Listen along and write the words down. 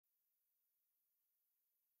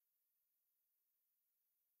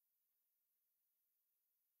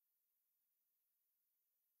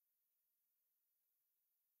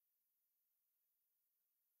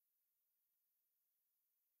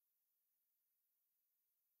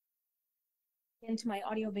into my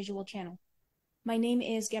audiovisual channel. My name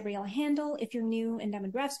is Gabriela Handal, if you're new, and I'm a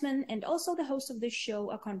draftsman, and also the host of this show,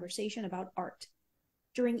 A Conversation About Art.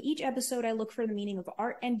 During each episode, I look for the meaning of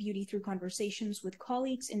art and beauty through conversations with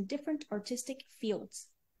colleagues in different artistic fields.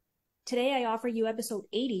 Today, I offer you episode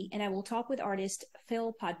 80, and I will talk with artist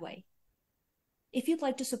Phil Padwe. If you'd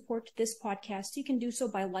like to support this podcast, you can do so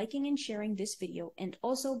by liking and sharing this video, and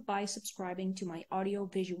also by subscribing to my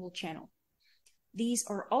audio-visual channel. These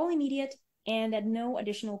are all immediate and at no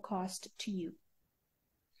additional cost to you.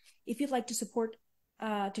 If you'd like to support,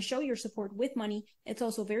 to show your support with money, it's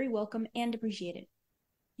also very welcome and appreciated.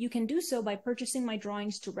 You can do so by purchasing my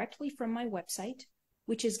drawings directly from my website,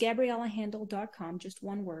 which is gabrielahandal.com, just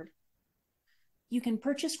one word. You can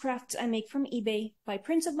purchase crafts I make from eBay, buy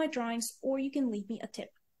prints of my drawings, or you can leave me a tip.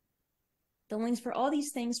 The links for all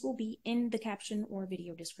these things will be in the caption or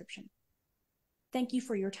video description. Thank you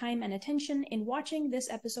for your time and attention in watching this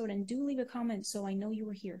episode, and do leave a comment so I know you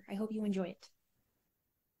were here. I hope you enjoy it.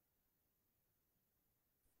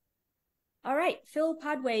 All right, Phil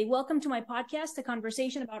Padwe, welcome to my podcast, A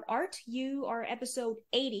Conversation About Art. You are episode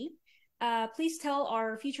 80. Please tell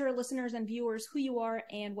our future listeners and viewers who you are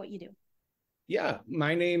and what you do. Yeah,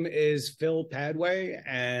 my name is Phil Padwe,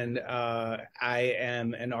 and I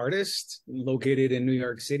am an artist located in New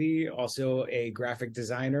York City, also a graphic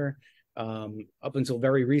designer. Up until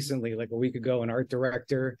very recently, like a week ago, an art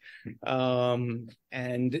director. And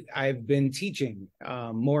I've been teaching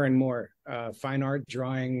more and more fine art,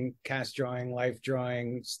 drawing, cast drawing, life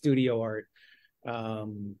drawing, studio art.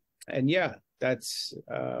 And yeah, that's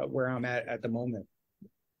where I'm at the moment.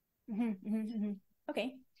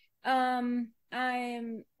 Okay. Even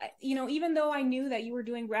though I knew that you were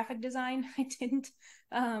doing graphic design, I didn't,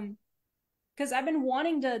 because I've been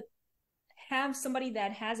wanting to have somebody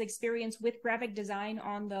that has experience with graphic design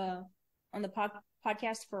on the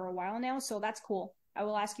podcast for a while now, so that's cool. I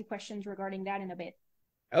will ask you questions regarding that in a bit.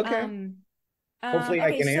 Okay. Hopefully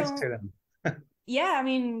I can answer them. Yeah, I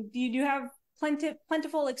mean, you do have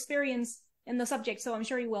plentiful experience in the subject, so I'm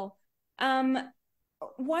sure you will.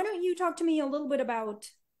 Why don't you talk to me a little bit about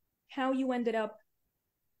how you ended up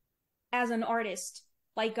as an artist?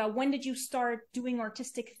 Like, when did you start doing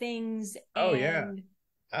artistic things?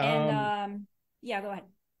 Yeah, go ahead.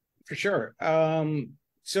 For sure.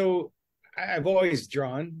 So I've always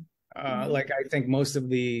drawn, like I think most of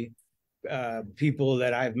the people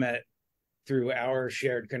that I've met through our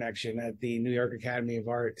shared connection at the New York Academy of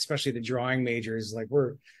Art, especially the drawing majors, like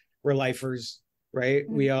we're lifers, right?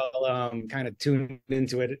 We all kind of tuned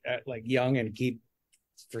into it at like young and keep,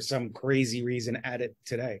 for some crazy reason, at it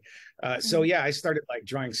today. So yeah, I started like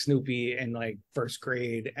drawing Snoopy in like first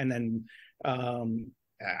grade, and then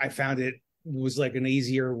I found it was like an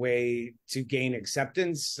easier way to gain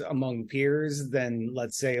acceptance among peers than,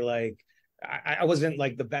 let's say, like I wasn't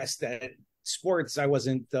like the best at sports. I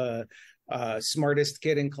wasn't the smartest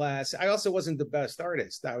kid in class. I also wasn't the best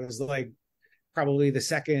artist. I was like probably the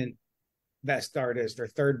second best artist or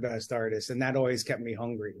third best artist, and that always kept me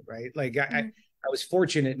hungry, right? Like I was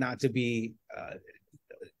fortunate not to be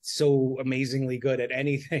so amazingly good at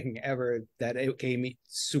anything ever that it came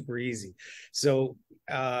super easy. So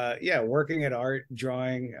yeah, working at art,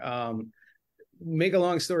 drawing, make a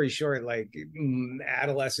long story short, like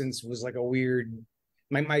adolescence was like a weird,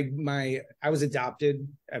 I was adopted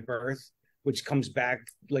at birth, which comes back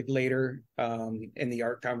like later in the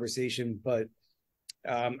art conversation, but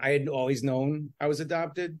I had always known I was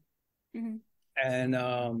adopted. And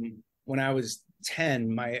when I was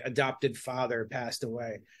 10, my adopted father passed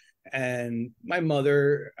away, and my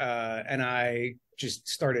mother and I just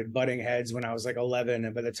started butting heads when I was like 11,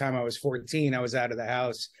 and by the time I was 14, I was out of the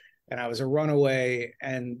house and I was a runaway.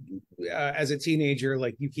 And as a teenager,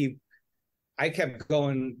 like I kept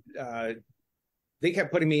going, they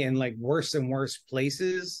kept putting me in like worse and worse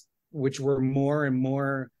places, which were more and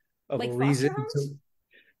more of like a reason to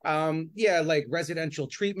yeah, like residential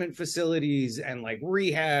treatment facilities and like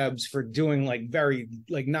rehabs for doing like very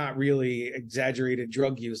like not really exaggerated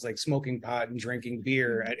drug use, like smoking pot and drinking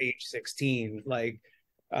beer at age 16, like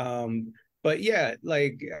but yeah,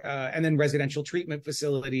 like and then residential treatment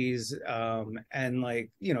facilities, and like,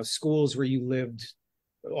 you know, schools where you lived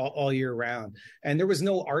all year round, and there was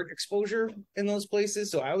no art exposure in those places.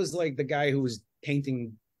 So I was like the guy who was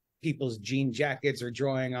painting people's jean jackets or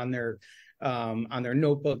drawing on their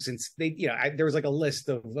notebooks, and they, you know, there was like a list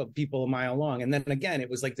of people a mile long. And then again, it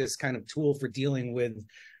was like this kind of tool for dealing with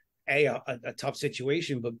a tough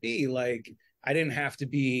situation, but B, like I didn't have to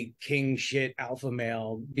be king shit alpha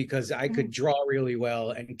male because I could draw really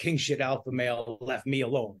well, and king shit alpha male left me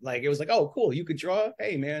alone. Like it was like, oh, cool, you could draw.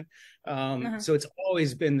 Hey, man. So it's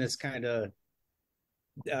always been this kind of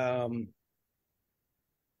um,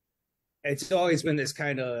 it's always been this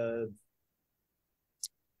kind of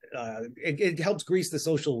it helps grease the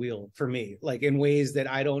social wheel for me, like in ways that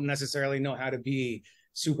I don't necessarily know how to be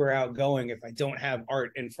super outgoing if I don't have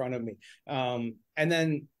art in front of me. And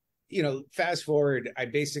then, fast forward, I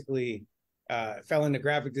basically fell into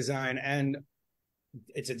graphic design, and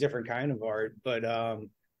it's a different kind of art. But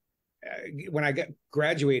when I got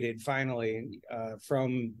graduated finally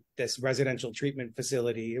from this residential treatment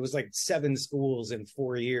facility, it was like 7 schools in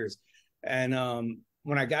 4 years. And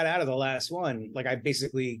when I got out of the last one, like I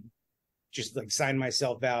basically just like signed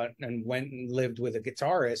myself out and went and lived with a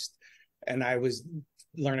guitarist, and I was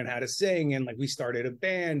learning how to sing, and like we started a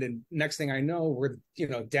band, and next thing I know, we're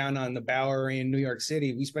down on the Bowery in New York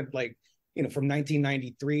City. We spent like from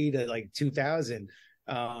 1993 to like 2000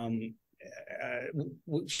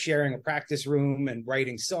 sharing a practice room and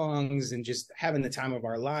writing songs and just having the time of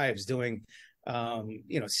our lives doing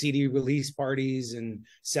CD release parties and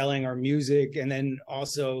selling our music. And then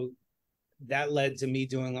also that led to me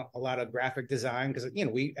doing a lot of graphic design, because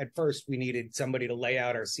we at first we needed somebody to lay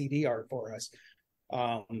out our CD art for us.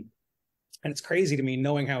 And it's crazy to me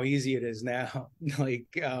knowing how easy it is now. Like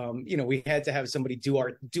we had to have somebody do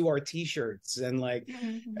our t-shirts, and like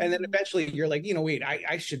and then eventually you're like, wait,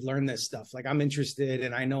 I should learn this stuff. Like I'm interested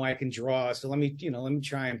and I know I can draw, so let me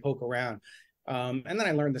try and poke around. And then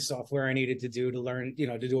I learned the software I needed to do to learn,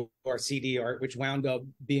 to do our CD art, which wound up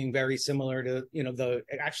being very similar to,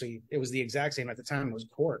 actually it was the exact same at the time. It was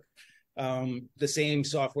Cork, the same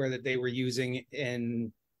software that they were using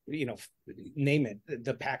in, name it,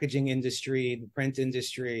 the packaging industry, the print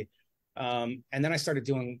industry. And then I started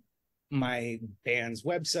doing my band's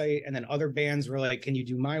website, and then other bands were like, can you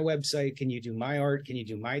do my website? Can you do my art? Can you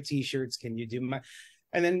do my t-shirts? Can you do my...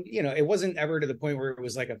 And then, it wasn't ever to the point where it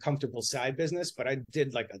was like a comfortable side business, but I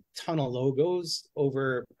did like a ton of logos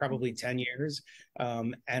over probably 10 years,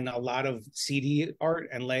 and a lot of CD art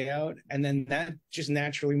and layout. And then that just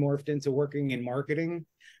naturally morphed into working in marketing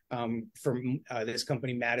from this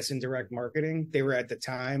company, Madison Direct Marketing. They were at the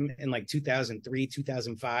time in like 2003,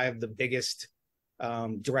 2005, the biggest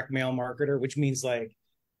direct mail marketer, which means like,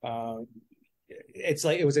 it's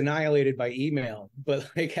like it was annihilated by email, but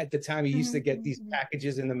like at the time you used to get these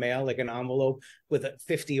packages in the mail, like an envelope with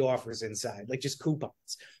 50 offers inside, like just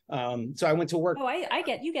coupons. So I went to work. Oh,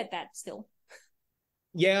 you get that still.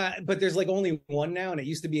 Yeah, but there's like only one now, and it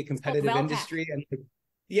used to be a competitive industry. And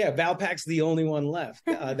yeah, Valpak's the only one left,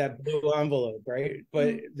 that blue envelope, right?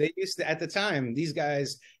 But they used to, at the time, these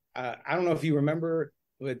guys, I don't know if you remember,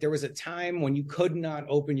 but there was a time when you could not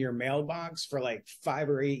open your mailbox for like 5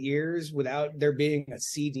 or 8 years without there being a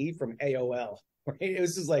CD from AOL, right? It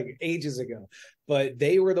was just like ages ago, but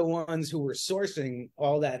they were the ones who were sourcing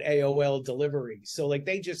all that AOL delivery. So like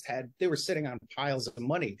they were sitting on piles of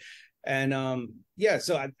money. And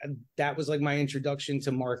so that was like my introduction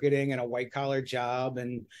to marketing and a white collar job.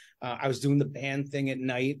 And I was doing the band thing at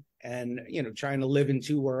night and, trying to live in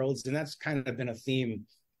two worlds. And that's kind of been a theme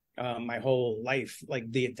my whole life,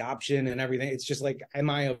 like the adoption and everything. It's just like,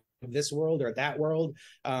 am I of this world or that world?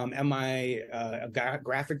 Am I a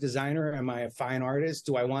graphic designer? Am I a fine artist?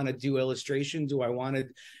 Do I want to do illustration? Do I want to,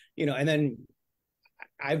 and then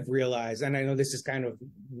I've realized, and I know this is kind of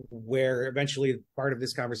where eventually part of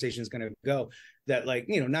this conversation is going to go, that like,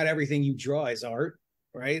 not everything you draw is art,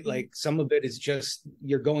 right? Like some of it is just,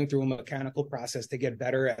 you're going through a mechanical process to get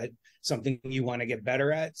better at something you want to get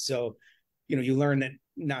better at. So, you learn that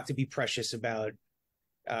not to be precious about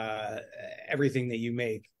everything that you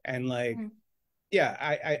make. And like,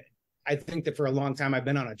 I think that for a long time I've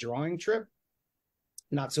been on a drawing trip,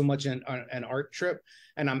 not so much an art trip.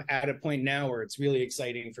 And I'm at a point now where it's really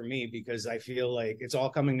exciting for me because I feel like it's all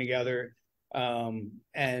coming together.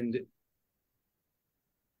 And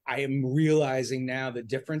I am realizing now the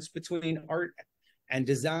difference between art and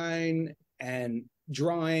design and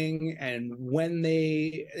drawing, and when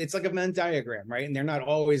it's like a Venn diagram, right? And they're not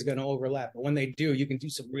always going to overlap, but when they do, you can do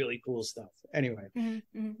some really cool stuff. Anyway,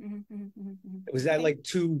 was that like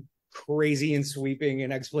too crazy and sweeping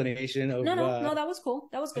an explanation of no, that was cool.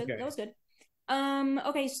 That was good. Okay. That was good.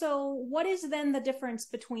 Okay, so what is then the difference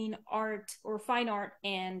between art or fine art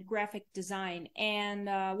and graphic design? And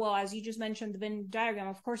well, as you just mentioned, the Venn diagram,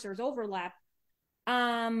 of course there's overlap.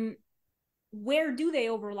 Where do they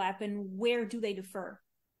overlap and where do they differ?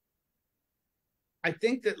 I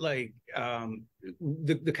think that like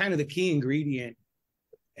the kind of the key ingredient,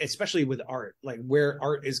 especially with art, like where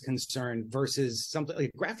art is concerned versus something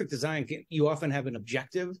like graphic design, you often have an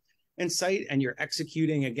objective in sight and you're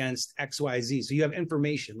executing against XYZ. So you have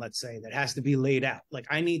information, let's say, that has to be laid out. Like,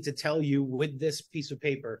 I need to tell you with this piece of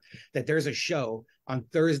paper that there's a show on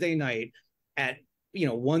Thursday night at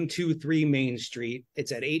 123 Main Street.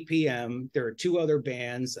 It's at 8 p.m. There are 2 other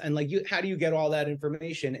bands. And like, how do you get all that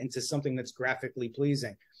information into something that's graphically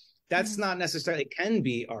pleasing? That's not necessarily, it can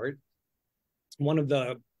be art. One of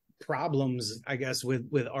the problems, I guess,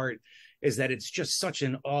 with art is that it's just such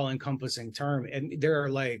an all-encompassing term. And there are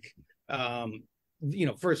like,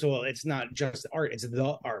 first of all, it's not just art, it's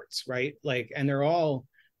the arts, right? Like, and they're all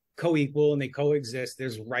co-equal and they coexist.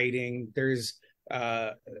 There's writing, there's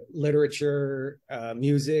literature,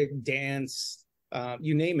 music, dance,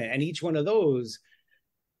 you name it. And each one of those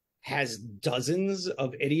has dozens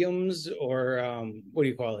of idioms, or what do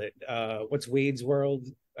you call it? What's Wade's word?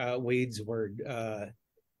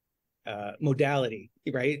 Modality,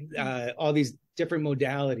 right? All these different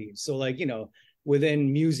modalities. So like,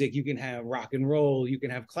 within music, you can have rock and roll, you can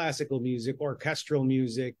have classical music, orchestral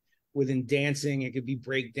music. Within dancing, it could be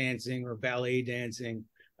break dancing or ballet dancing.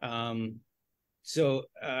 So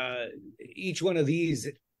each one of these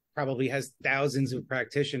probably has thousands of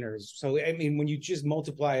practitioners. So, I mean, when you just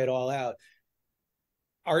multiply it all out,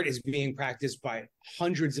 art is being practiced by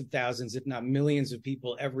hundreds of thousands, if not millions of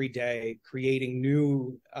people every day, creating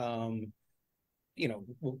new,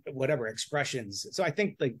 whatever expressions. So I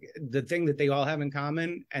think like the thing that they all have in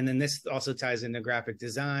common, and then this also ties into graphic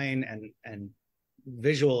design and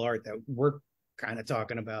visual art that we're kind of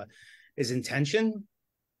talking about, is intention.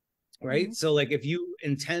 Right. So like, if you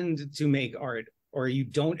intend to make art or you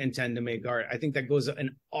don't intend to make art, I think that goes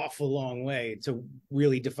an awful long way to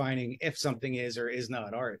really defining if something is or is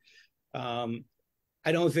not art.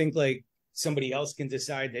 I don't think like somebody else can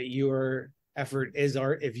decide that your effort is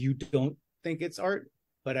art if you don't think it's art,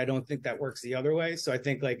 but I don't think that works the other way. So I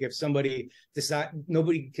think like, if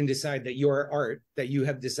nobody can decide that your art that you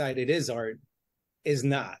have decided is art is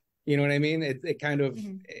not, you know what I mean? It kind of,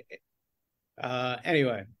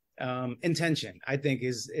 anyway. Intention, I think,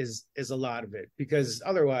 is a lot of it, because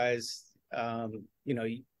otherwise, how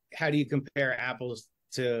do you compare apples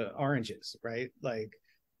to oranges, right? Like,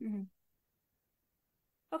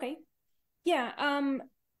 okay, yeah.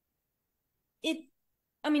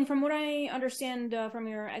 I mean, from what I understand from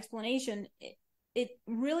your explanation, it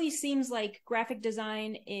really seems like graphic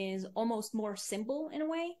design is almost more simple in a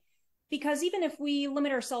way, because even if we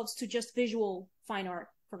limit ourselves to just visual fine art,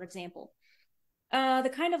 for example,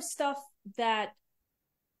 the kind of stuff that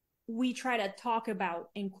we try to talk about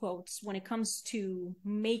in quotes when it comes to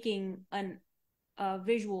making a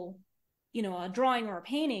visual, a drawing or a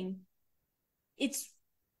painting, it's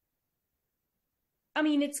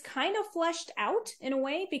kind of fleshed out in a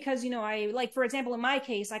way, because, I, like, for example, in my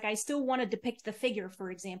case, like, I still want to depict the figure,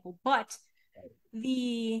 for example, but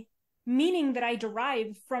the meaning that I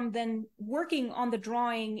derive from then working on the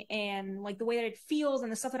drawing and like the way that it feels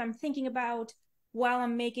and the stuff that I'm thinking about while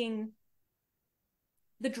I'm making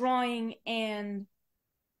the drawing, and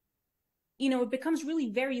it becomes really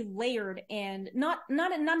very layered and not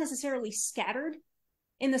necessarily scattered,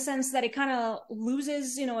 in the sense that it kind of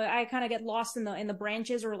loses, I kind of get lost in the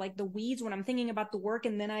branches or like the weeds when I'm thinking about the work,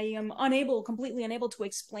 and then I am completely unable to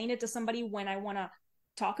explain it to somebody when I want to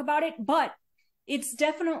talk about it. But it's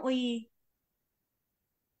definitely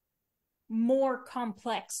more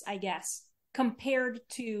complex, I guess, compared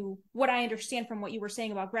to what I understand from what you were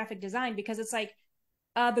saying about graphic design, because it's like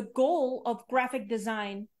the goal of graphic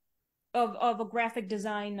design, of a graphic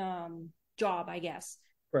design job, I guess,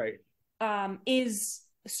 right, is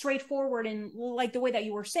straightforward. And like the way that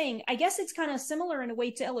you were saying, I guess it's kind of similar in a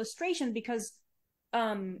way to illustration, because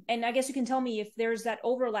and I guess you can tell me if there's that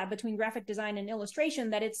overlap between graphic design and illustration,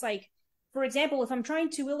 that it's like, for example, if I'm trying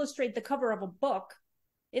to illustrate the cover of a book,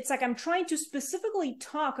 it's like I'm trying to specifically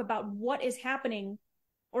talk about what is happening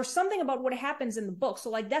or something about what happens in the book. So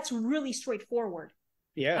like, that's really straightforward.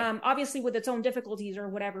 Yeah. Obviously with its own difficulties or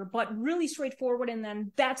whatever, but really straightforward. And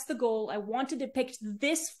then that's the goal. I want to depict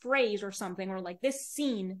this phrase or something, or like this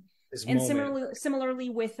scene. And similarly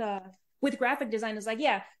with graphic design, is like,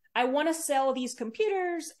 yeah, I want to sell these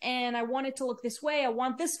computers and I want it to look this way. I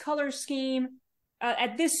want this color scheme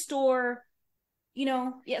at this store.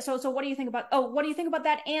 Yeah. So what do you think about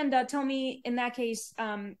that? And tell me in that case,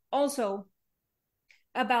 also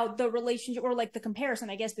about the relationship, or like the comparison,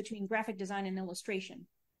 I guess, between graphic design and illustration.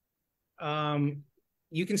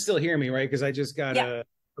 You can still hear me, right? Because I just got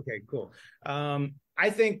okay, cool. I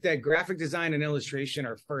think that graphic design and illustration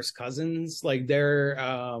are first cousins. Like they're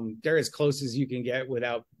as close as you can get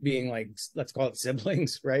without being like, let's call it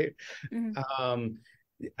siblings, right?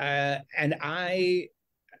 And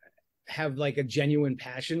have like a genuine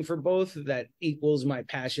passion for both that equals my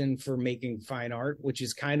passion for making fine art, which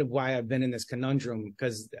is kind of why I've been in this conundrum,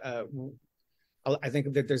 because I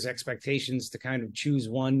think that there's expectations to kind of choose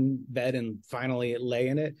one bed and finally lay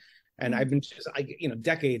in it. And I've been just,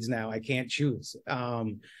 decades now, I can't choose.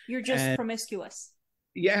 You're just promiscuous.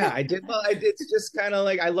 Yeah, I did. Well, it's just kind of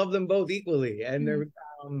like I love them both equally, and they're.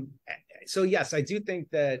 So yes, I do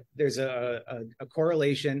think that there's a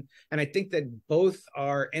correlation, and I think that both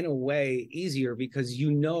are in a way easier because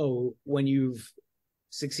when you've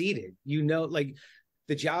succeeded, like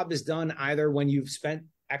the job is done either when you've spent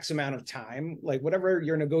X amount of time, like whatever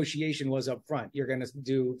your negotiation was up front, you're going to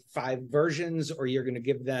do 5 versions, or you're going to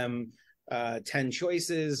give them 10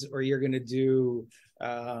 choices, or you're going to do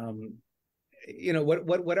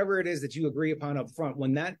whatever it is that you agree upon up front.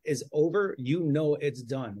 When that is over, it's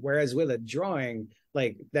done. Whereas with a drawing,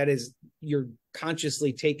 like that is, you're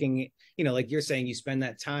consciously taking, like you're saying, you spend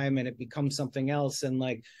that time and it becomes something else, and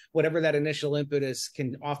like whatever that initial impetus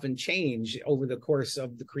can often change over the course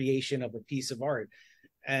of the creation of a piece of art.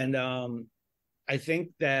 And I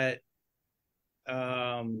think that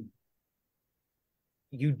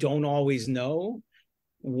you don't always know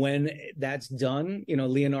when that's done.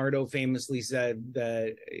 Leonardo famously said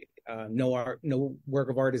that no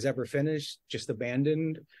work of art is ever finished, just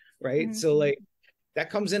abandoned, right? So like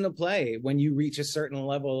that comes into play when you reach a certain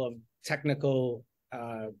level of technical,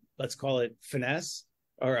 let's call it finesse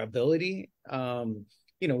or ability.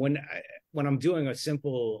 When I'm doing a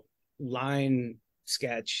simple line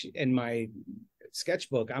sketch in my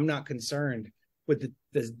sketchbook, I'm not concerned with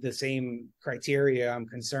the same criteria I'm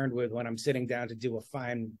concerned with when I'm sitting down to do a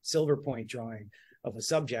fine silver point drawing of a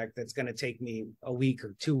subject that's going to take me a week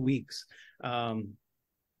or 2 weeks. And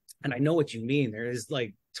I know what you mean. There is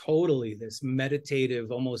like totally this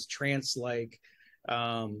meditative, almost trance-like,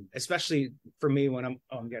 especially for me when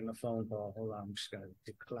I'm getting a phone call. Hold on, I'm just going to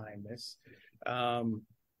decline this.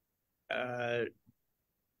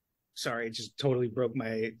 Sorry, it just totally broke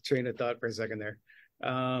my train of thought for a second there.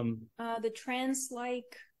 The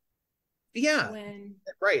trance-like. Yeah,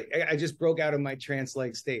 right. I just broke out of my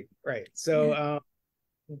trance-like state. Right. So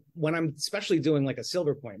when I'm especially doing like a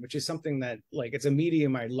silver point, which is something that like it's a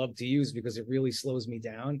medium I love to use because it really slows me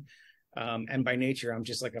down. And by nature, I'm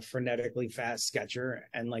just like a frenetically fast sketcher.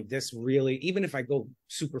 And like this really, even if I go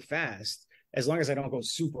super fast, as long as I don't go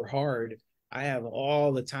super hard, I have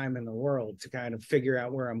all the time in the world to kind of figure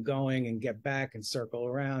out where I'm going and get back and circle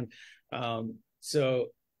around. So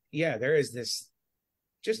yeah, there is this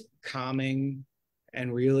just calming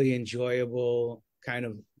and really enjoyable kind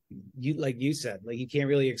of, like you said, like you can't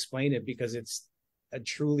really explain it because it's a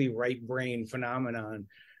truly right brain phenomenon,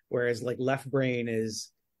 whereas like left brain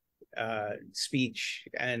is speech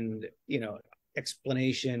and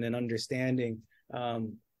explanation and understanding.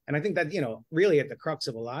 And I think that really at the crux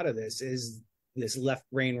of a lot of this is this left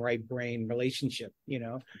brain right brain relationship.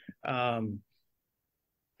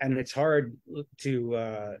 And it's hard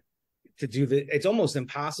to do it's almost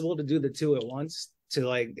impossible to do the two at once. To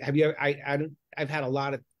like, I've had a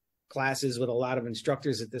lot of classes with a lot of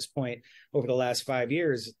instructors at this point over the last 5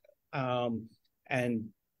 years. And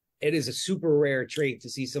it is a super rare trait to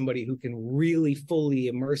see somebody who can really fully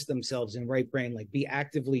immerse themselves in right brain, like be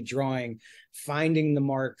actively drawing, finding the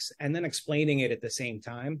marks, and then explaining it at the same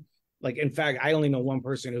time. Like, in fact, I only know one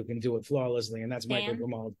person who can do it flawlessly, and that's Dan? Michael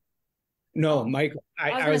Grimaldi. No, Michael.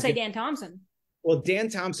 I was going to say Dan Thompson. Well, Dan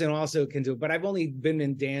Thompson also can do it, but I've only been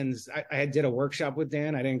in Dan's. I did a workshop with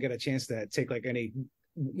Dan. I didn't get a chance to take like any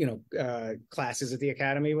classes at the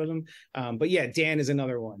academy with him. But yeah, Dan is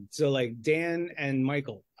another one. So like Dan and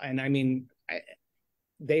Michael, and I mean,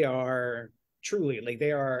 they are truly like,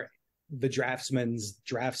 they are the draftsman's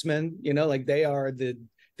draftsmen, like they are the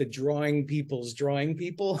drawing people's drawing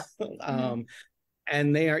people.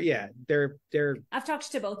 And they are, yeah, they're I've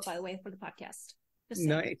talked to both, by the way, for the podcast.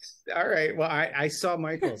 Nice. All right. Well, I saw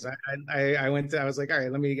Michael's. I went to, I was like, all right,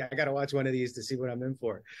 I got to watch one of these to see what I'm in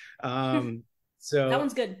for. So that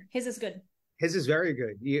one's good. His is good. His is very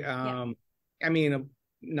good. Yeah. I mean,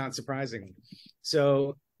 not surprisingly.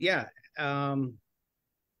 So yeah, I've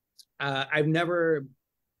never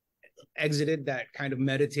exited that kind of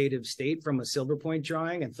meditative state from a silver point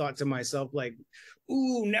drawing and thought to myself like,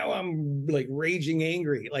 ooh, now I'm like raging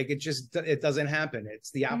angry. Like it doesn't happen.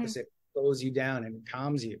 It's the opposite. It slows you down and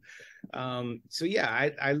calms you. So yeah,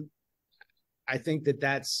 I think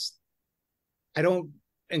that's, I don't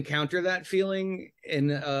encounter that feeling in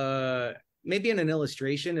maybe in an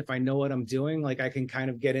illustration. If I know what I'm doing, like I can kind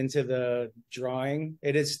of get into the drawing.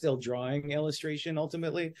 It is still drawing illustration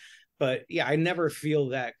ultimately, but yeah, I never feel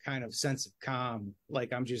that kind of sense of calm,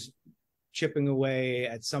 like I'm just chipping away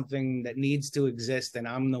at something that needs to exist, and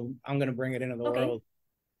I'm going to bring it into the Okay. world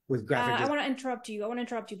with graphic I design. want to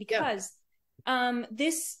interrupt you because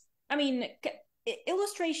this, I mean,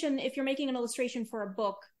 illustration, if you're making an illustration for a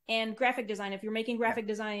book, and graphic design, if you're making graphic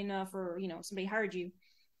design for, somebody hired you,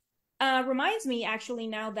 reminds me actually,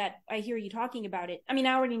 now that I hear you talking about it. I mean,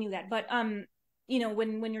 I already knew that, but when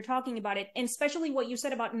you're talking about it, and especially what you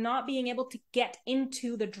said about not being able to get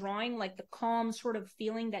into the drawing, like the calm sort of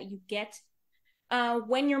feeling that you get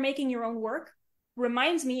when you're making your own work,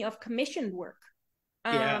 reminds me of commissioned work.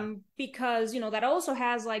 Because that also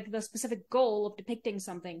has like the specific goal of depicting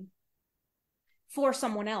something for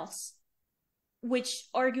someone else, which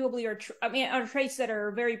arguably are traits that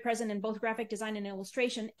are very present in both graphic design and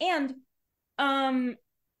illustration. And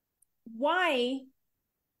why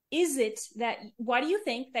do you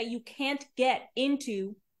think that you can't get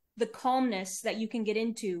into the calmness that you can get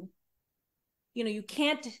into? You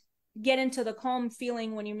can't get into the calm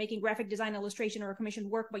feeling when you're making graphic design, illustration, or commissioned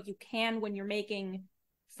work, but you can when you're making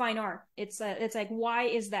fine art. It's like, why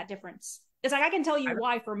is that difference? It's like, I can tell you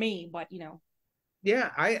why for me, but Yeah,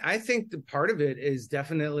 I think the part of it is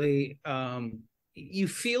definitely you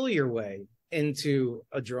feel your way into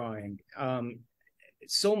a drawing.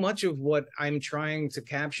 So much of what I'm trying to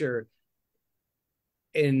capture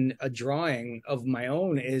in a drawing of my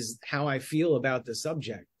own is how I feel about the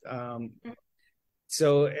subject.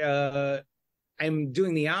 So I'm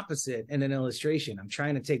doing the opposite in an illustration. I'm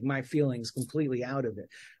trying to take my feelings completely out of it.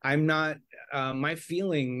 I'm not, my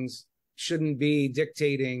feelings shouldn't be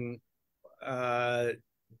dictating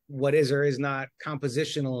what is or is not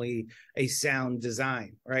compositionally a sound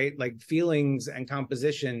design, right? Like feelings and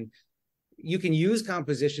composition, you can use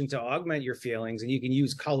composition to augment your feelings, and you can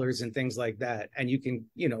use colors and things like that, and you can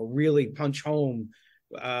really punch home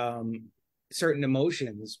certain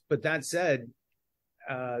emotions. But that said,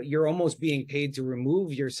 you're almost being paid to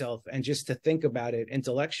remove yourself and just to think about it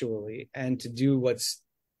intellectually and to do what's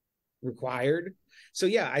required. So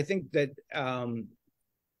yeah, I think that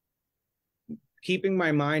keeping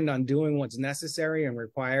my mind on doing what's necessary and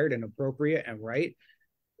required and appropriate and right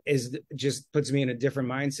is just puts me in a different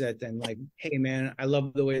mindset than like, hey man, I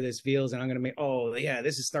love the way this feels, and I'm gonna make, oh yeah,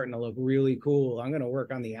 this is starting to look really cool, I'm gonna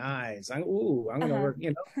work on the eyes, I'm gonna work,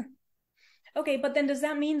 Okay, but then does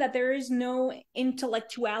that mean that there is no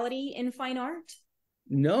intellectuality in fine art?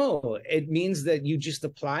 No, it means that you just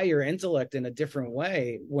apply your intellect in a different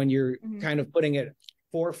way when you're kind of putting it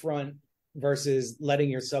forefront versus letting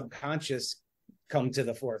your subconscious come to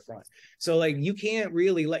the forefront. So like, you can't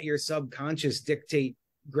really let your subconscious dictate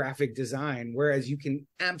graphic design, whereas you can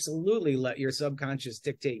absolutely let your subconscious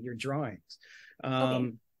dictate your drawings.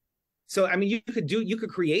 So I mean, you could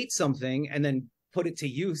create something and then put it to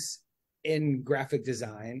use in graphic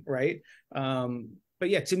design, right? But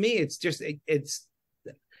yeah, to me, it's just it's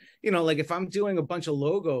like if I'm doing a bunch of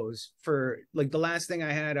logos for, like, the last thing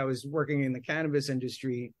I was working in the cannabis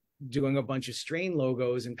industry doing a bunch of strain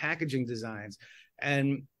logos and packaging designs,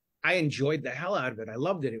 and I enjoyed the hell out of it. I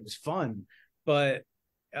loved it. It was fun. But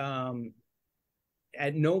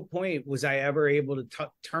at no point was I ever able to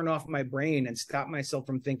turn off my brain and stop myself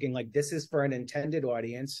from thinking like, this is for an intended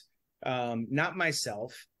audience, not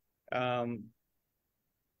myself.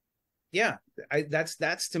 Yeah,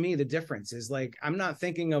 that's to me the difference, is like, I'm not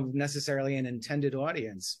thinking of necessarily an intended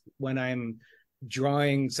audience when I'm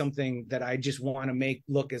drawing something that I just want to make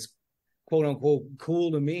look as quote unquote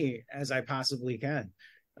cool to me as I possibly can.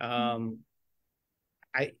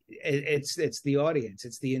 It's the audience,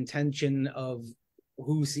 it's the intention of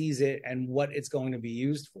who sees it and what it's going to be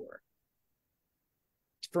used for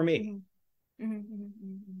me. All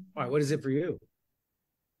right, what is it for you?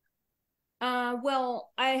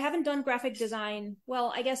 Well, I haven't done graphic design.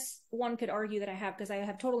 Well, I guess one could argue that I have, because I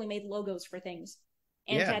have totally made logos for things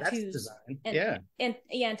and tattoos,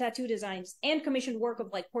 and tattoo designs and commissioned work of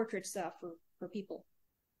like portrait stuff for people.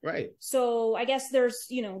 Right. So I guess there's,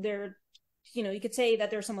 you could say that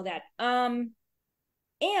there's some of that.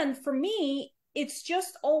 And for me, it's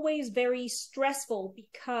just always very stressful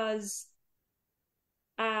because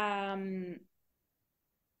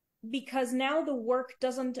now the work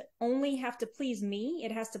doesn't only have to please me,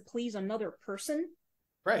 it has to please another person.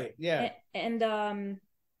 Right. Yeah.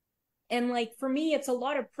 And like, for me, it's a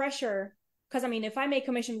lot of pressure, because I mean, if I make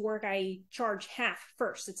commissioned work, I charge half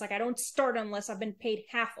first. It's like, I don't start unless I've been paid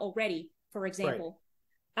half already, for example.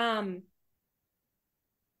 Right.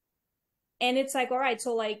 And it's like, all right,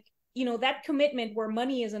 so like, that commitment where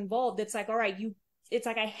money is involved, it's like, all right, it's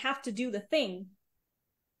like, I have to do the thing.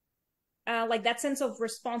 Like that sense of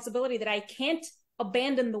responsibility that I can't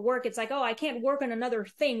abandon the work. It's like, oh, I can't work on another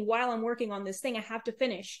thing while I'm working on this thing. I have to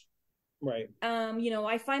finish. Right.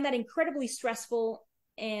 I find that incredibly stressful,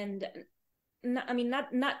 and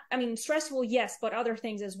stressful, yes, but other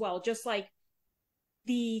things as well. Just like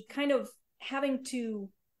the kind of having to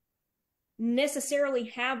necessarily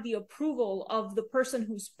have the approval of the person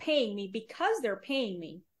who's paying me because they're paying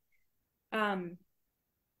me. I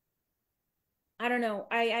don't know.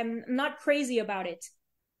 I'm not crazy about it,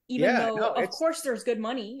 even Yeah, though no, of course there's good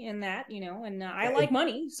money in that, and I like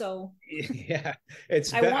money, so yeah,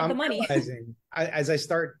 I want I'm the money. realizing I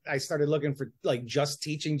started looking for like just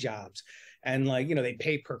teaching jobs, and like, they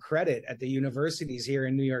pay per credit at the universities here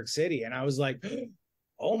in New York City. And I was like,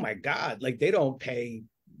 oh my God, like they don't pay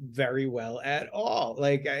very well at all.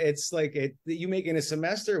 Like it's like you make in a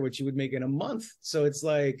semester what you would make in a month. So it's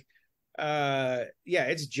like, yeah,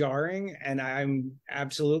 it's jarring. And I'm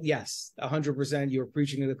absolutely, yes, 100%, you're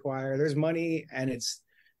preaching to the choir. There's money, and it's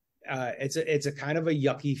a kind of a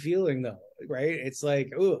yucky feeling though, right? It's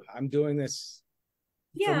like, oh, I'm doing this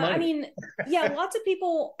for Yeah, I money. mean, yeah, lots of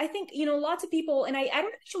people, I think, lots of people, and I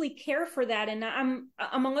don't actually care for that. And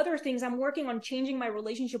among other things, I'm working on changing my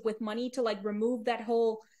relationship with money to like remove that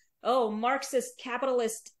whole, oh, Marxist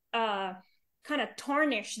capitalist kind of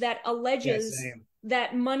tarnish that Yeah, alleges same.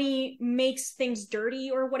 that money makes things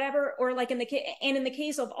dirty or whatever, or like in the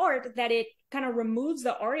case of art, that it kind of removes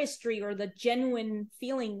the artistry or the genuine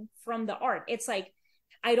feeling from the art. It's like,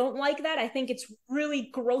 I don't like that. I think it's really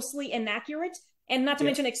grossly inaccurate, and not to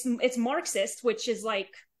Yep. mention it's Marxist, which is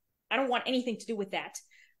like, I don't want anything to do with that.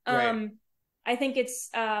 Right. I think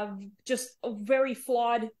it's just very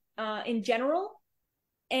flawed in general,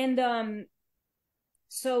 and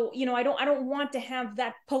so I don't want to have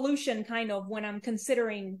that pollution kind of when I'm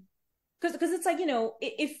considering, because it's like,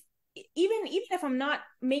 if even if I'm not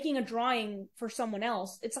making a drawing for someone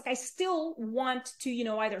else, it's like I still want to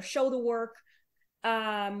either show the work,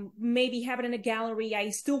 maybe have it in a gallery. I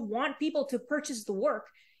still want people to purchase the work,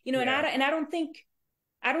 Yeah. and I don't think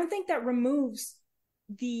that removes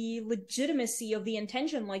the legitimacy of the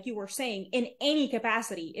intention, like you were saying, in any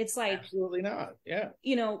capacity. It's like, Absolutely not. Yeah.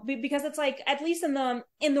 because it's like, at least in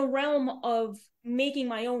the realm of making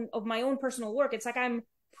my own personal work, it's like I'm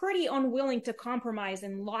pretty unwilling to compromise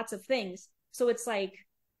in lots of things. So it's like,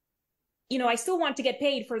 I still want to get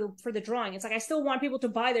paid for the drawing. It's like I still want people to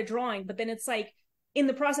buy the drawing, but then it's like, in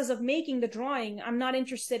the process of making the drawing, I'm not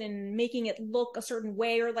interested in making it look a certain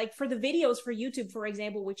way, or like for the videos for YouTube, for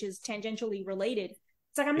example, which is tangentially related.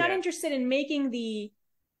 It's like I'm not Yeah. interested in making the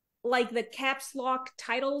caps lock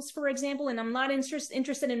titles, for example, and I'm not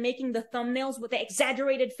interested in making the thumbnails with the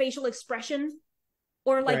exaggerated facial expression,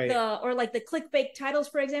 or like Right. the clickbait titles,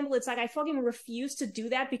 for example. It's like I fucking refuse to do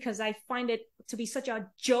that because I find it to be such a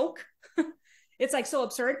joke. It's like so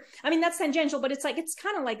absurd. I mean, that's tangential, but it's like, it's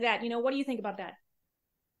kind of like that. What do you think about that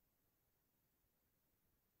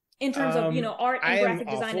in terms of art and I am graphic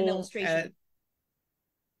design and awful illustration? at,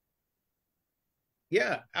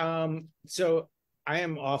 yeah. So I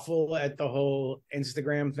am awful at the whole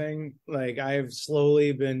Instagram thing. Like I've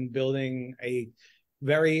slowly been building a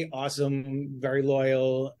very awesome, very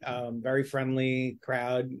loyal, very friendly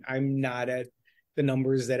crowd. I'm not at the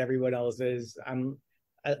numbers that everyone else is. I'm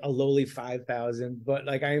a lowly 5,000, but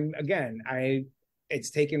like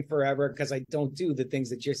it's taken forever because I don't do the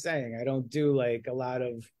things that you're saying. I don't do like a lot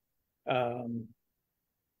of, um,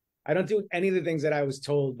 I don't do any of the things that I was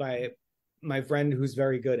told by my friend who's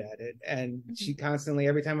very good at it. And Mm-hmm. she constantly,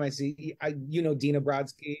 every time I see, Dina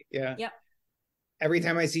Brodsky. Yeah. Yep. Every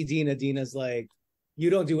time I see Dina's like, you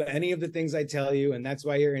don't do any of the things I tell you, and that's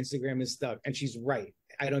why your Instagram is stuck. And she's right.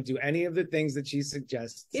 I don't do any of the things that she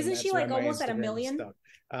suggests, and Isn't she that's why like my almost at a Instagram is million? stuck.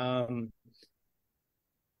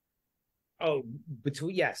 Oh,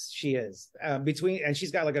 yes, she is. And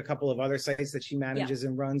she's got like a couple of other sites that she Yeah. manages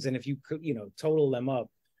and runs. And if you could, total them up,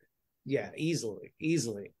 yeah, easily.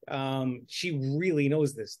 She really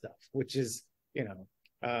knows this stuff, which is,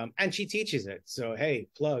 and she teaches it. So hey,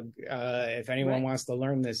 plug. If anyone Right. wants to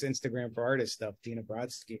learn this Instagram for artist stuff, Dina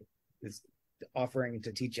Brodsky is offering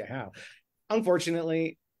to teach you how.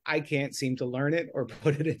 Unfortunately, I can't seem to learn it or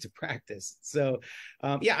put it into practice. So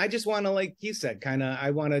yeah, I just want to, like you said, kind of, I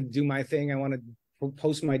want to do my thing. I want to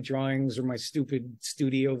post my drawings or my stupid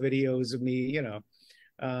studio videos of me,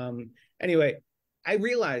 anyway, I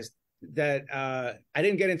realized that I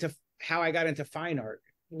didn't get into how I got into fine art,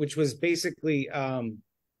 which was basically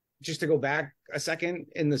just to go back a second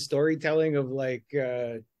in the storytelling of like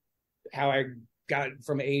how I got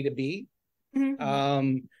from A to B.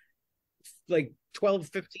 Mm-hmm. Like 12,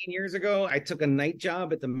 15 years ago, I took a night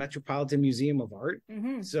job at the Metropolitan Museum of Art.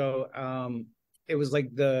 Mm-hmm. So it was like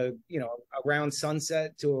around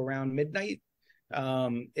sunset to around midnight.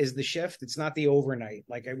 is the shift. It's not the overnight.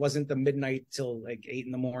 Like it wasn't the midnight till like 8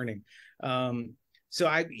 in the morning. So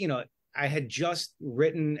I had just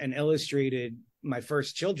written and illustrated my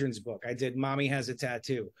first children's book. I did Mommy Has a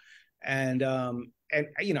Tattoo. And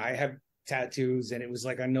I have tattoos, and it was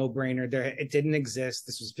like a no-brainer. It didn't exist.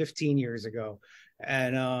 This was 15 years ago.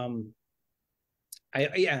 And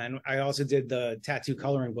and I also did the tattoo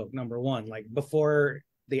coloring book #1, like before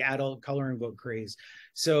the adult coloring book craze.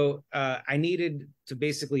 So I needed to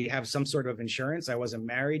basically have some sort of insurance. I wasn't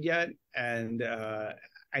married yet, and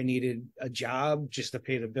I needed a job just to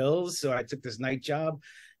pay the bills. So I took this night job,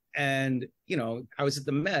 and I was at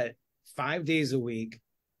the Met 5 days a week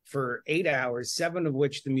for 8 hours, 7 of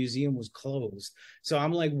which the museum was closed. So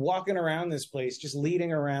I'm like walking around this place, just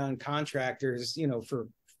leading around contractors, for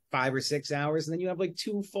 5 or 6 hours. And then you have like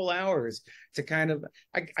 2 full hours to kind of,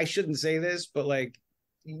 I shouldn't say this, but like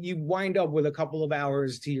you wind up with a couple of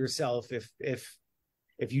hours to yourself if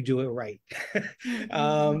you do it right.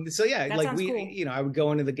 So yeah, that like cool. I would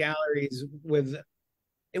go into the galleries with,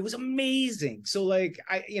 it was amazing. So like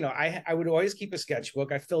I would always keep a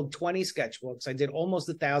sketchbook. I filled 20 sketchbooks. I did almost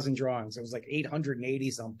 1,000 drawings. It was like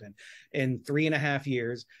 880 something in 3.5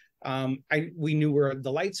 years. We knew where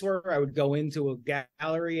the lights were. I would go into a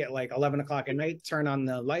gallery at like 11 o'clock at night, turn on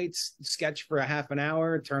the lights, sketch for a half an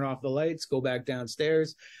hour, turn off the lights, go back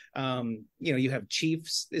downstairs. You have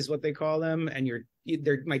chiefs is what they call them. And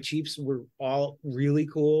my chiefs were all really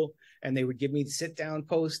cool. And they would give me sit down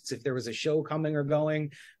posts if there was a show coming or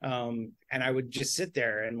going. And I would just sit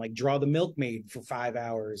there and like draw the milkmaid for 5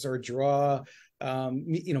 hours, or draw,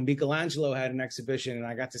 Michelangelo had an exhibition, and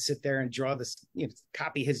I got to sit there and draw this,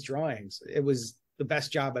 copy his drawings. It was the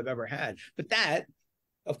best job I've ever had. But that,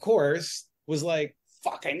 of course, was like,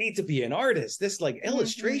 fuck, I need to be an artist. This like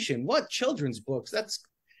illustration, what children's books? That's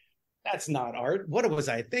not art. What was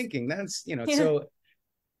I thinking? That's, so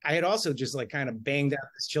I had also just like kind of banged out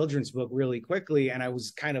this children's book really quickly, and I was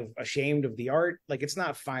kind of ashamed of the art. Like it's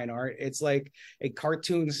not fine art. It's like a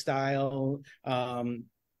cartoon style.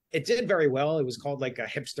 It did very well. It was called like a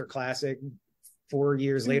hipster classic. 4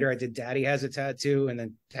 years later, I did Daddy Has a Tattoo, and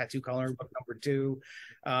then tattoo coloring book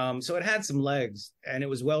 #2. So it had some legs, and it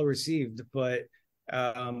was well received, but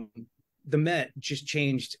the Met just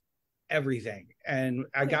changed everything. And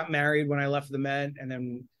I got married when I left the Met, and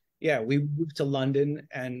then we moved to London.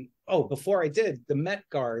 And before I did, the Met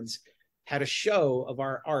Guards had a show of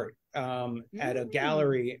our art at a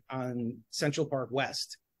gallery on Central Park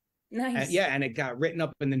West. Nice. And it got written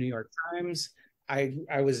up in the New York Times.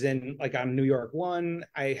 I was in like on New York One.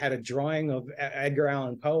 I had a drawing of Edgar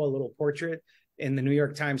Allan Poe, a little portrait, in the New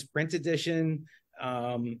York Times print edition.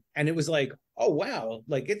 And it was like, oh wow,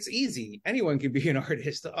 like it's easy. Anyone can be an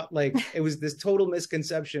artist. Like it was this total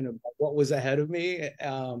misconception of what was ahead of me.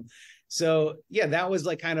 So yeah, that was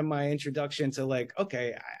like kind of my introduction to like,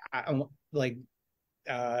 okay, I'm like,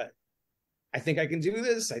 I think I can do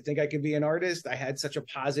this. I think I can be an artist. I had such a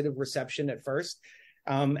positive reception at first.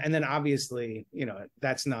 And then obviously,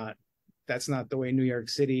 that's not the way New York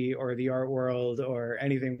City or the art world or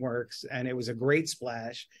anything works. And it was a great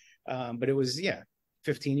splash. But it was,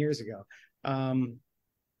 15 years ago. And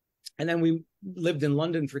then we lived in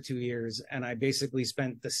London for 2 years, and I basically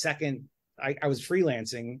spent I was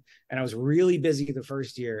freelancing, and I was really busy the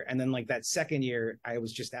first year. And then like that second year, I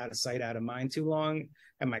was just out of sight, out of mind too long.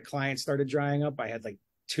 And my clients started drying up. I had like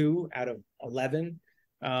 2 out of 11.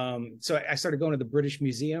 So I started going to the British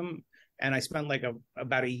Museum, and I spent like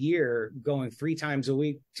about a year going 3 times a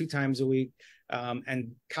week, 2 times a week,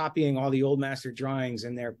 and copying all the old master drawings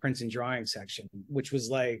in their prints and drawing section, which was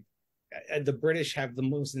like, the British have the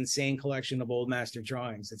most insane collection of old master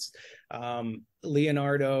drawings. It's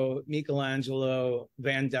Leonardo, Michelangelo,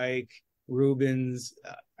 Van Dyck, Rubens,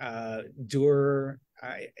 Durer.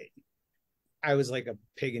 I was like a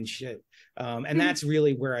pig in shit. And that's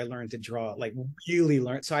really where I learned to draw, like really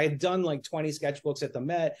learned. So I had done like 20 sketchbooks at the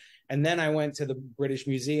Met. And then I went to the British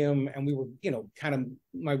Museum, and we were, kind of,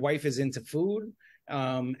 my wife is into food.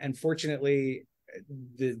 And fortunately,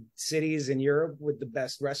 the cities in Europe with the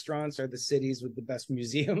best restaurants are the cities with the best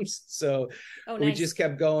museums. So we just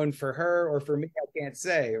kept going for her, or for me, I can't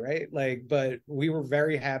say, right? Like, but we were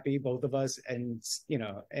very happy, both of us, and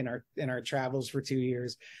in our travels for 2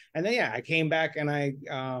 years. And then I came back, and I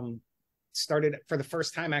started for the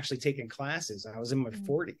first time actually taking classes. I was in my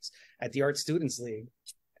 40s at the Art Students League,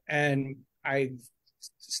 and I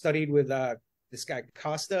studied with this guy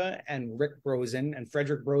Costa and Rick Brosen, and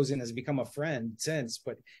Frederick Brosen has become a friend since.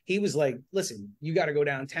 But he was like, listen, you got to go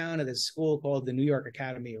downtown to this school called the New York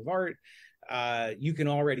Academy of Art. You can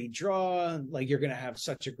already draw. Like, you're going to have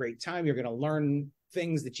such a great time. You're going to learn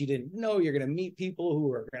things that you didn't know. You're going to meet people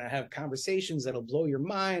who are going to have conversations that'll blow your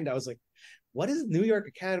mind. I was like, what is New York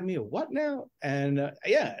Academy of what now? And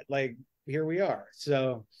yeah, like here we are.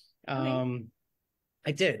 So Okay.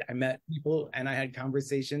 I met people and I had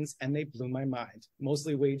conversations and they blew my mind.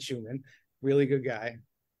 Mostly Wade Schumann, really good guy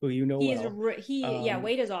who you know He is well. yeah, Um,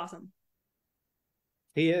 Wade is awesome.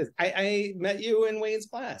 he is. I met you in Wade's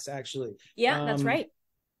class actually. Yeah, that's Um, right.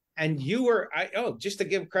 and you were just to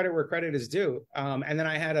give credit where credit is due. And then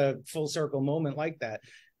I had a full circle moment like that.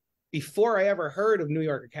 Before I ever heard of New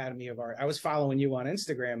York Academy of Art, I was following you on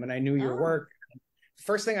Instagram and I knew your Oh. work.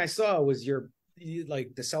 First thing I saw was your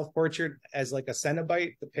like the self-portrait as like a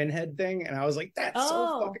Cenobite, the pinhead thing. And I was like, that's so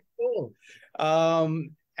Oh. fucking cool.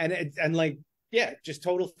 And like, yeah, just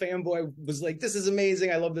total fanboy, was like, this is amazing.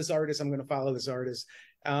 I love this artist. I'm going to follow this artist.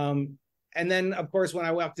 And then of course, when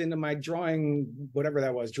I walked into my drawing, whatever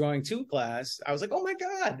that was, drawing two class, I was like, oh my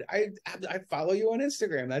God, I follow you on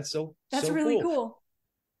Instagram. That's That's so really cool. cool.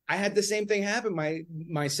 I had the same thing happen my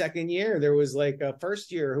second year. There was like a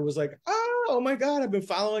first year who was like, oh my God, I've been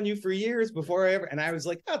following you for years before I ever, and I was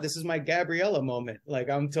like, oh, this is my Gabriela moment. Like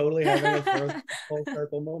I'm totally having a full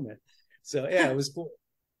circle moment. So yeah, it was cool.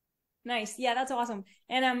 Nice. Yeah, that's awesome.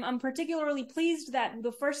 And I'm particularly pleased that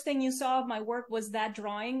the first thing you saw of my work was that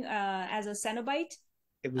drawing as a Cenobite.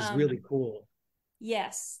 It was Um, really cool.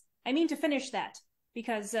 yes. I mean to finish that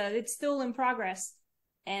because it's still in progress.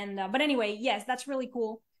 And but anyway, yes, that's really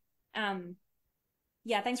cool. Um,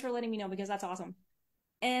 yeah, thanks for letting me know because that's awesome.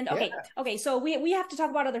 And Yeah. okay, so we have to talk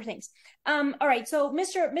about other things. All right, so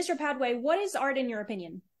Mr. Padwe, what is art in your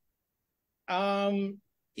opinion? Um,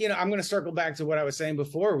 I'm going to circle back to what I was saying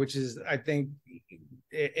before, which is I think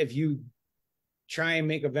if you try and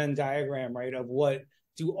make a Venn diagram, right, of what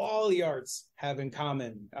do all the arts have in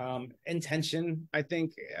common, intention, I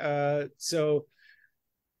think. So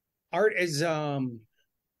art is art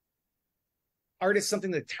is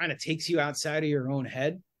something that kind of takes you outside of your own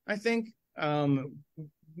head, I think.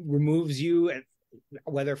 Removes you, and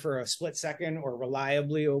whether for a split second or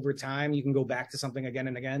reliably over time, you can go back to something again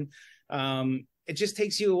and again. It just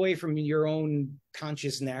takes you away from your own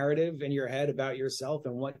conscious narrative in your head about yourself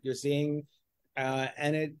and what you're seeing.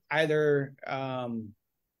 And it either kind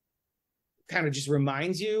of just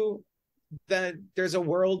reminds you that there's a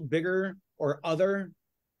world bigger or other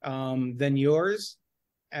than yours.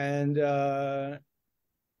 And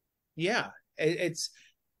yeah, it's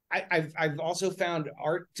I've also found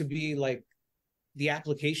art to be like the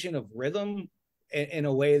application of rhythm in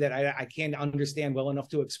a way that I can't understand well enough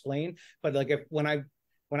to explain. But like if when I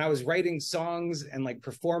was writing songs and like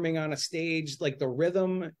performing on a stage, like the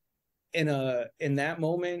rhythm in that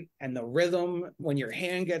moment, and the rhythm when your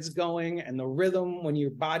hand gets going, and the rhythm when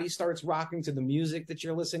your body starts rocking to the music that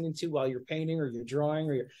you're listening to while you're painting or you're drawing,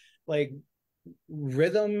 or you're like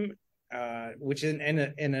rhythm, which in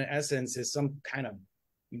an essence is some kind of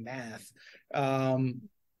math,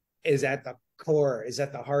 is at the core, is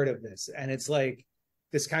at the heart of this. And it's like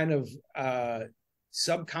this kind of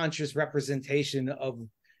subconscious representation of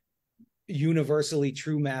universally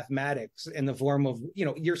true mathematics in the form of,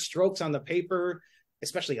 your strokes on the paper,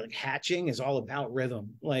 especially like hatching, is all about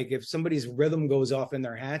rhythm. Like if somebody's rhythm goes off in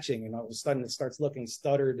their hatching and all of a sudden it starts looking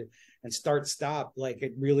stuttered and start stop, like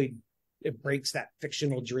it breaks that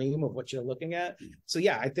fictional dream of what you're looking at. So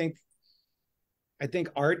yeah, I think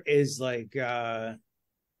art is like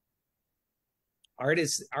art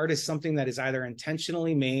is something that is either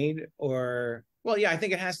intentionally made or, well, yeah, I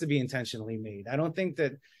think it has to be intentionally made. I don't think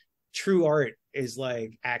that true art is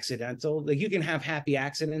like accidental. Like you can have happy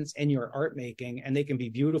accidents in your art making and they can be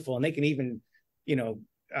beautiful, and they can even,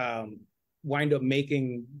 wind up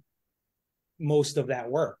making most of that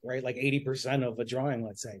work, right? Like 80% of a drawing,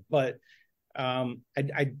 let's say. But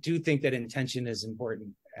I do think that intention is important,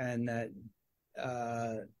 and that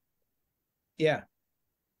yeah,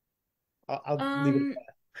 I'll leave it at Um,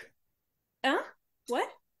 that. what?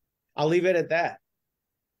 I'll leave it at that.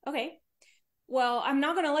 Okay. Well, I'm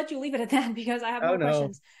not going to let you leave it at that because I have Oh more no.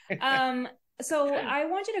 questions. Um, so I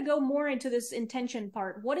want you to go more into this intention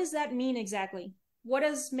part. What does that mean exactly? What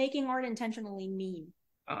does making art intentionally mean?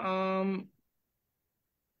 um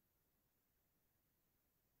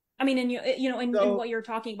I mean, in in so what you're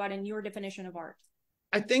talking about in your definition of art.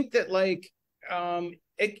 I think that like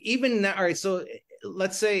even now, all right, so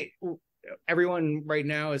let's say everyone right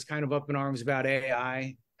now is kind of up in arms about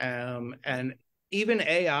AI, and even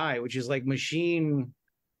AI, which is like machine,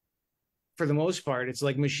 for the most part, it's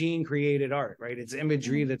like machine created art, right? It's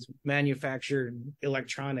imagery Mhm. that's manufactured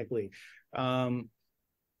electronically. um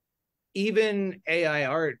Even AI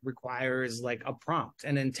art requires like a prompt,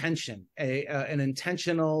 an intention, an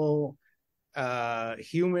intentional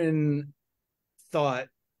human thought,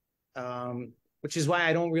 which is why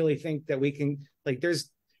I don't really think that we can, like, there's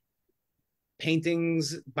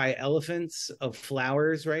paintings by elephants of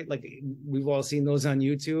flowers, right? Like we've all seen those on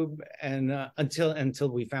YouTube, and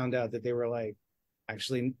until we found out that they were like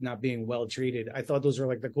actually not being well treated, I thought those were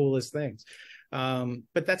like the coolest things.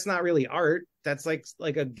 But that's not really art. That's like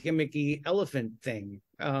a gimmicky elephant thing.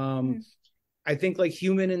 I think like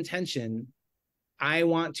human intention. I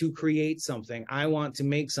want to create something. I want to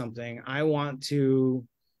make something. I want to,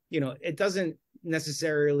 it doesn't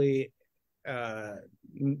necessarily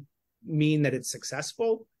mean that it's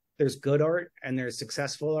successful. There's good art and there's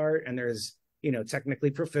successful art and there's,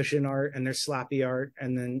 technically proficient art and there's sloppy art.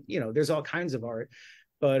 And then, there's all kinds of art.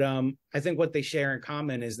 But I think what they share in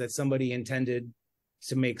common is that somebody intended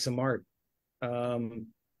to make some art. Does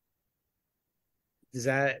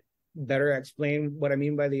that better explain what I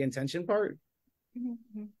mean by the intention part?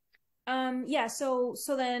 Yeah, so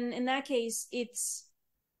then in that case, it's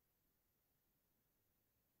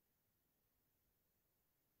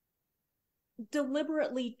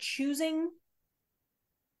deliberately choosing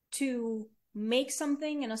to make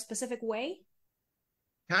something in a specific way.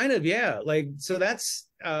 Kind of, yeah. Like, so that's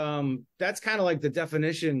kind of like the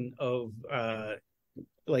definition of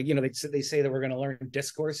like, they say that we're going to learn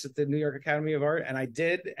discourse at the New York Academy of Art, and I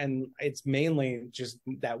did, and it's mainly just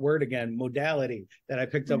that word again, modality, that I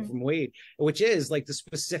picked up from Wade, which is like the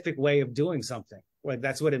specific way of doing something. Like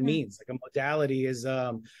that's what it means. Like a modality is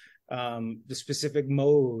the specific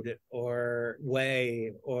mode or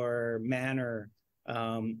way or manner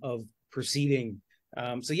of proceeding.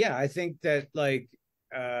 So yeah, I think that like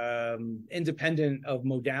independent of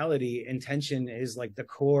modality, intention is like the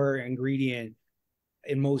core ingredient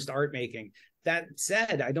in most art making. That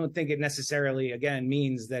said, I don't think it necessarily again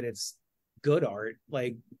means that it's good art.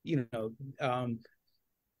 Like,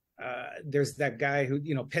 there's that guy who,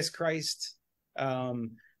 Piss Christ,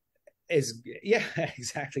 is, yeah,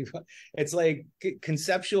 exactly. It's like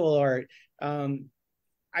conceptual art.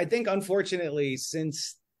 I think unfortunately,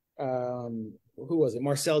 since who was it,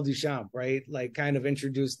 Marcel Duchamp, right, like kind of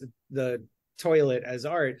introduced the toilet as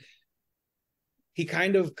art, he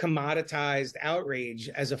kind of commoditized outrage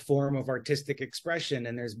as a form of artistic expression.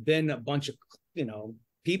 And there's been a bunch of,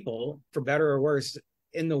 people, for better or worse,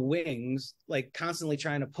 in the wings, like constantly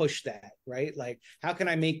trying to push that, right? Like, how can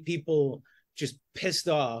I make people just pissed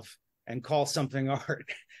off and call something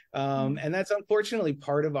art? And that's unfortunately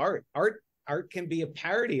part of art. Art can be a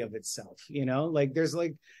parody of itself, like there's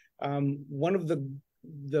like one of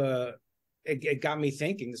it got me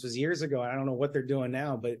thinking, this was years ago, I don't know what they're doing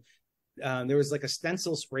now, but there was like a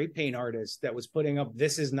stencil spray paint artist that was putting up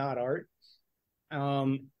 "This is not art"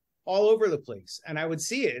 all over the place, and I would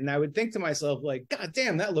see it and I would think to myself like, God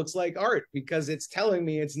damn, that looks like art, because it's telling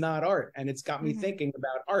me it's not art, and it's got me thinking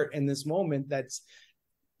about art in this moment that's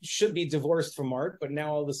should be divorced from art, but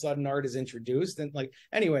now all of a sudden art is introduced. And like,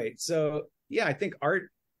 anyway, so yeah, I think art,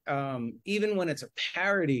 even when it's a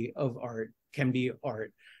parody of art, can be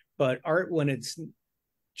art. But art, when it's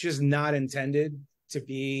just not intended to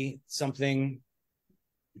be something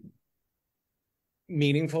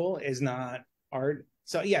meaningful, is not art.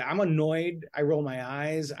 So yeah, I'm annoyed. I roll my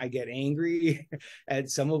eyes. I get angry at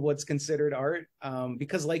some of what's considered art,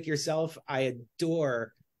 because like yourself, I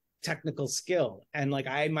adore technical skill. And like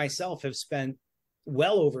I myself have spent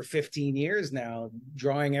well over 15 years now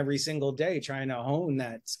drawing every single day, trying to hone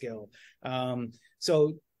that skill.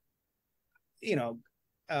 So,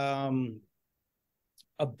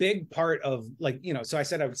 a big part of like, so I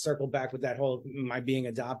said I would circle back with that whole my being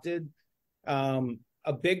adopted.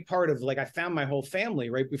 A big part of like, I found my whole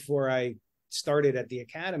family right before I started at the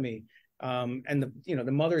academy. And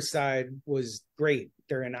the mother's side was great.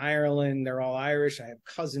 They're in Ireland. They're all Irish. I have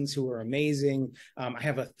cousins who are amazing. I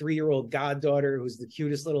have a 3-year-old goddaughter who's the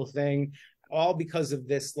cutest little thing, all because of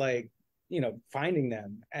this, like, finding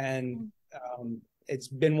them. And it's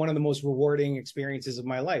been one of the most rewarding experiences of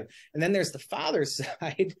my life. And then there's the father's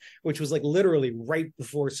side, which was like literally right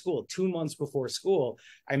before school, 2 months before school.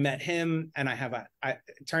 I met him, and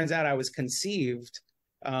it turns out I was conceived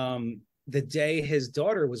the day his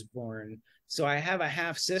daughter was born. So I have a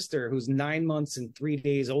half sister who's 9 months and 3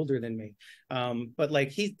 days older than me. But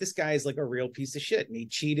like this guy is like a real piece of shit, and he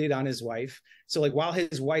cheated on his wife. So like while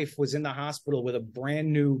his wife was in the hospital with a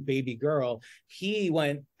brand new baby girl, he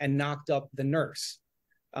went and knocked up the nurse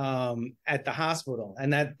at the hospital.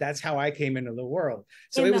 And that's how I came into the world.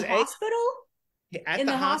 So in it was the hospital? At in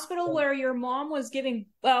the the hospital where your mom was giving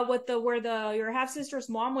your half sister's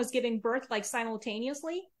mom was giving birth, like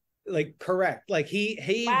simultaneously? Like, correct. Like he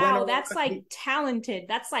Wow, went around, that's like talented.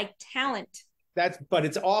 That's like talent. but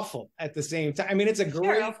it's awful at the same time. I mean, it's a great.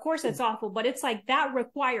 Sure, of course it's awful, but it's like that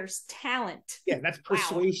requires talent. Yeah, that's Wow.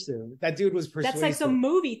 persuasive. That dude was persuasive. That's like some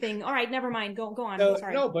movie thing. All right, never mind. Go on. So,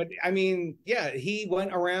 Sorry. no, but I mean, yeah, he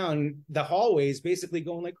went around the hallways basically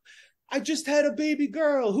going like, I just had a baby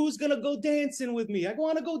girl. Who's gonna go dancing with me? I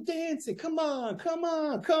want to go dancing. Come on, come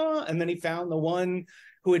on, come on. And then he found the one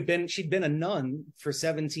who she'd been a nun for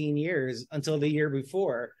 17 years until the year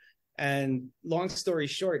before. And long story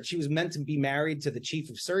short, she was meant to be married to the chief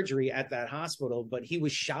of surgery at that hospital, but he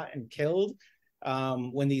was shot and killed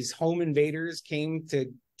when these home invaders came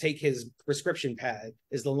to take his prescription pad,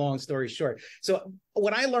 is the long story short. So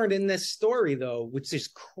what I learned in this story, though, which is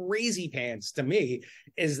crazy pants to me,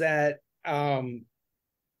 is that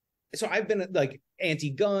so I've been like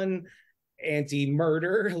anti-gun,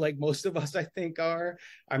 anti-murder, like most of us I think are.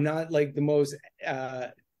 I'm not like the most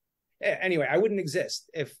anyway, I wouldn't exist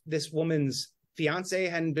if this woman's fiance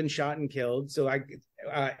hadn't been shot and killed. So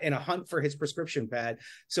in a hunt for his prescription pad.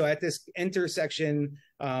 So at this intersection,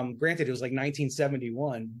 granted it was like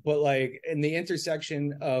 1971, but like in the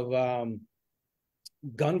intersection of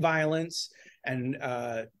gun violence and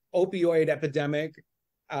opioid epidemic,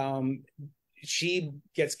 she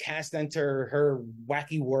gets cast into her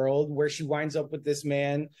wacky world where she winds up with this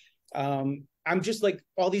man. I'm just like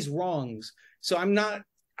all these wrongs. So I'm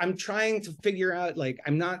trying to figure out, like,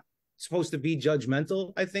 I'm not supposed to be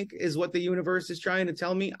judgmental, I think is what the universe is trying to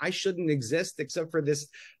tell me. I shouldn't exist except for this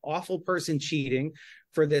awful person cheating,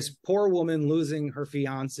 for this poor woman losing her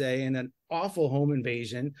fiance in an awful home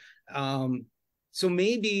invasion. So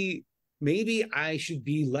maybe I should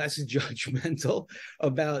be less judgmental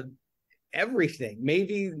about everything.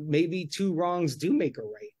 Maybe two wrongs do make a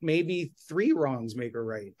right. Maybe three wrongs make a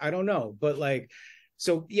right. I don't know. But like,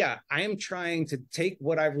 so yeah, I am trying to take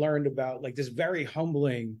what I've learned about like this very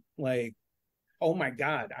humbling, like, oh my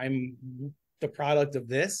God, I'm the product of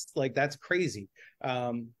this. Like, that's crazy.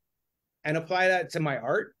 And apply that to my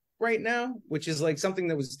art right now, which is like something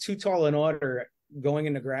that was too tall an order going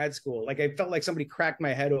into grad school. Like, I felt like somebody cracked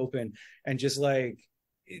my head open and just like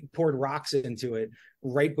poured rocks into it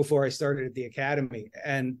right before I started at the academy.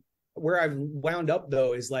 And where I've wound up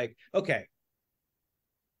though is like, okay,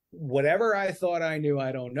 whatever I thought I knew,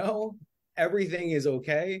 I don't know. Everything is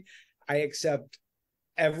okay. I accept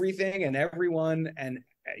everything and everyone, and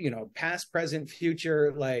past, present,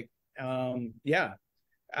 future. Like, yeah.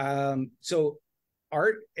 So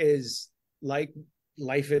art is like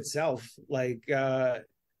life itself, like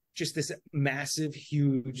just this massive,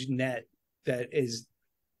 huge net that is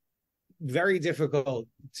very difficult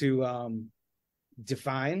to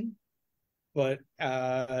define. But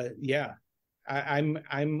yeah.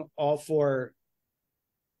 I'm all for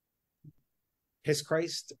piss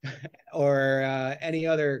Christ or any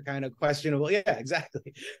other kind of questionable. Yeah,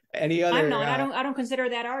 exactly. Any other? I'm not. I don't consider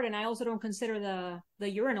that art, and I also don't consider the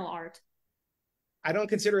urinal art. I don't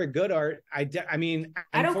consider it good art. I mean,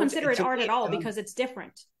 I don't consider it art at all because it's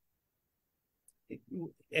different.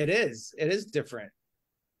 It is different.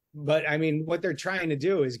 But I mean, what they're trying to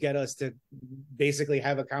do is get us to basically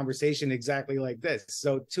have a conversation exactly like this.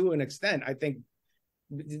 So to an extent, I think,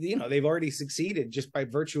 they've already succeeded just by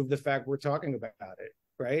virtue of the fact we're talking about it,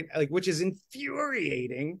 right? Like, which is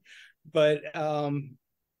infuriating. But yeah,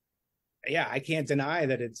 I can't deny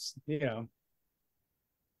that it's,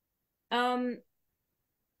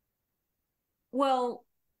 Well,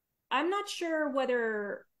 I'm not sure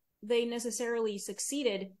whether they necessarily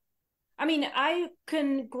succeeded. I mean, I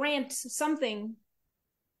can grant something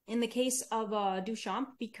in the case of Duchamp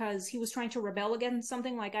because he was trying to rebel against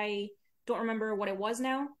something. Like, I don't remember what it was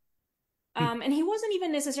now. And he wasn't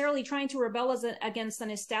even necessarily trying to rebel against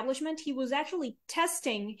an establishment. He was actually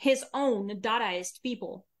testing his own Dadaist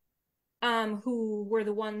people, who were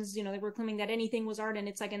the ones, they were claiming that anything was art. And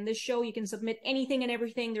it's like, in this show, you can submit anything and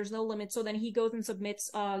everything. There's no limit. So then he goes and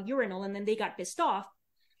submits urinal, and then they got pissed off.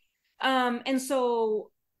 And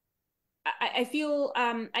so I feel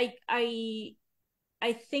I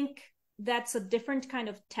think that's a different kind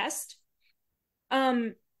of test.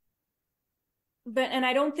 And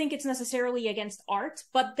I don't think it's necessarily against art,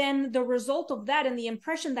 but then the result of that and the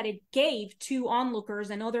impression that it gave to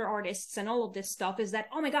onlookers and other artists and all of this stuff is that,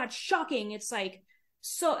 oh my God, shocking. It's like,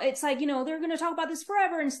 they're going to talk about this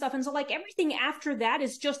forever and stuff. And so like everything after that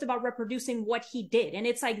is just about reproducing what he did. And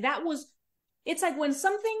it's like, it's like when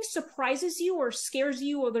something surprises you or scares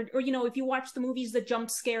you, or if you watch the movies, the jump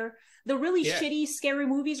scare, the really shitty, scary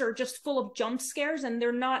movies are just full of jump scares, and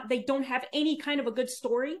they don't have any kind of a good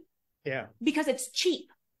story. Yeah. Because it's cheap.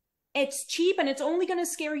 It's cheap, and it's only going to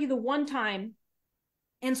scare you the one time.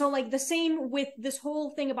 And so like the same with this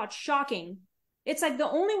whole thing about shocking. It's like the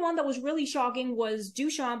only one that was really shocking was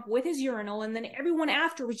Duchamp with his urinal, and then everyone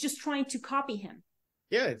after was just trying to copy him.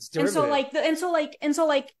 Yeah, it's And so derivative. like the and so like and so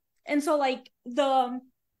like and so like the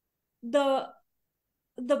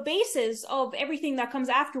the basis of everything that comes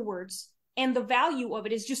afterwards and the value of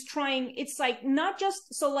it is just trying, it's like not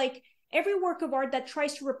just so like every work of art that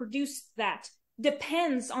tries to reproduce that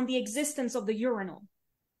depends on the existence of the urinal,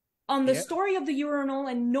 on the Yeah. story of the urinal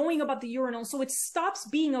and knowing about the urinal, so it stops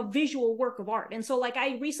being a visual work of art. And so like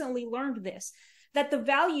I recently learned this, that the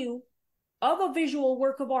value of a visual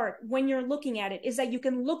work of art when you're looking at it is that you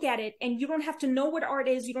can look at it and you don't have to know what art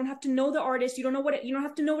is, you don't have to know the artist, you don't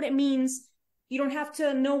have to know what it means, you don't have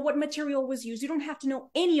to know what material was used, you don't have to know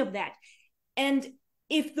any of that. And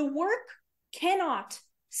if the work cannot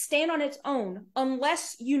stand on its own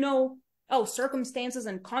unless you know, oh, circumstances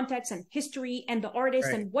and context and history and the artist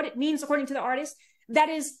Right. and what it means according to the artist, that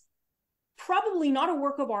is probably not a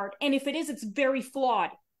work of art. And if it is, it's very flawed.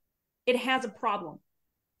 It has a problem.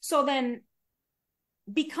 So then,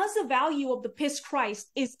 because the value of the Piss Christ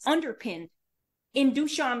is underpinned in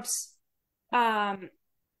Duchamp's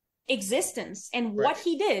existence and what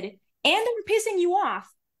he did, and on pissing you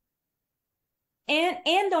off,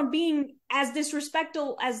 and on being as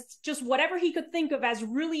disrespectful as just whatever he could think of as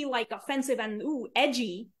really like offensive and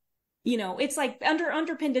edgy, you know, it's like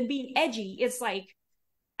underpinned and being edgy. It's like,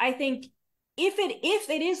 I think if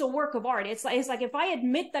it is a work of art, it's like if I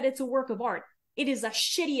admit that it's a work of art, it is a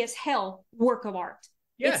shitty as hell work of art.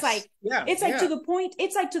 Yes. It's like, yeah, it's like yeah.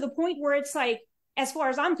 to the point where it's like, as far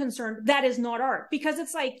as I'm concerned, that is not art, because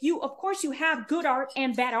it's like of course you have good art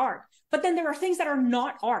and bad art, but then there are things that are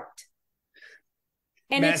not art.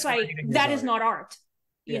 And it's like, that is not art,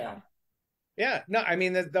 you know? Yeah, no, I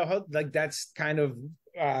mean the whole, like, that's kind of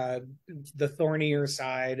the thornier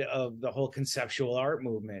side of the whole conceptual art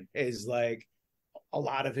movement, is like a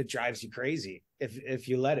lot of it drives you crazy if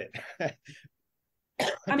you let it.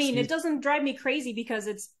 I mean, it doesn't drive me crazy because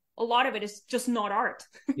a lot of it is just not art.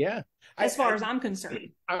 Yeah. As far as I'm concerned.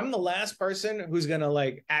 I'm the last person who's gonna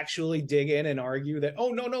like actually dig in and argue that, oh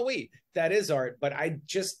no, wait, that is art. But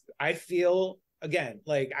I feel, again,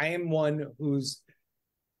 like I am one who's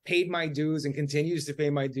paid my dues and continues to pay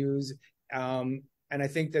my dues. And I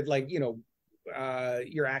think that, like,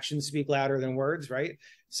 your actions speak louder than words, right?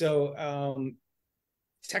 So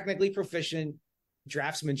technically proficient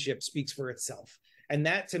draftsmanship speaks for itself. And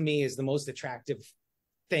that to me is the most attractive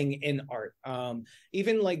thing in art.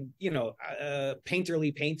 Even like,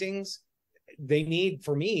 painterly paintings, they need,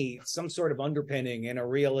 for me, some sort of underpinning in a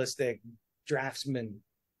realistic draftsman,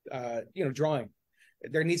 drawing.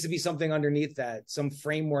 There needs to be something underneath that, some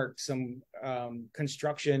framework, some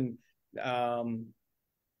construction that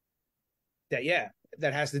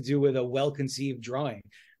has to do with a well-conceived drawing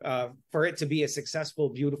for it to be a successful,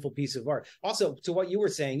 beautiful piece of art. Also, to what you were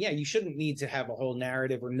saying, yeah, you shouldn't need to have a whole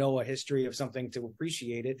narrative or know a history of something to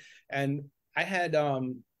appreciate it. And I had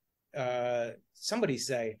somebody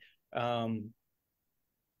say that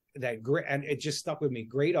great, and it just stuck with me.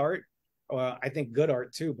 Great art, I think good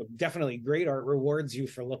art too, but definitely great art rewards you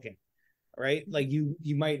for looking, right? Like you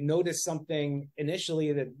might notice something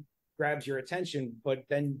initially that grabs your attention, but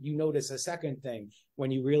then you notice a second thing when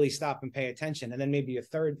you really stop and pay attention, and then maybe a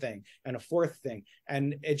third thing and a fourth thing.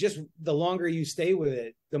 And it just, the longer you stay with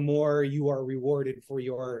it, the more you are rewarded for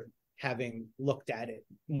your having looked at it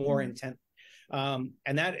more intently. And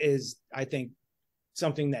that is, I think,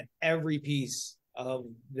 something that every piece of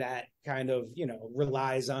that kind of,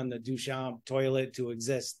 relies on the Duchamp toilet to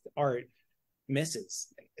exist art misses.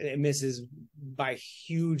 It misses by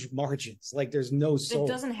huge margins. Like there's no soul. It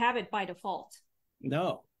doesn't have it by default.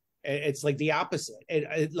 No, it's like the opposite.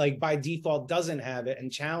 It like by default doesn't have it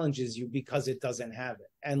and challenges you because it doesn't have it.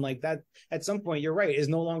 And like that, at some point, you're right, is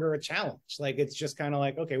no longer a challenge. Like it's just kind of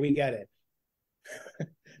like, okay, we get it.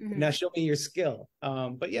 Now show me your skill.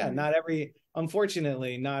 But yeah,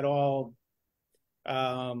 unfortunately, not all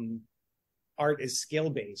art is skill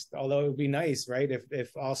based, although it would be nice, right,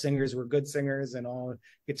 if all singers were good singers and all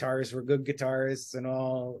guitarists were good guitarists and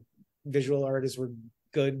all visual artists were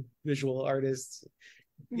good visual artists,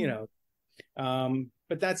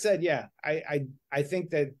 but that said, yeah, I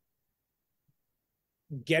think that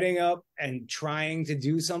getting up and trying to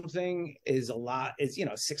do something is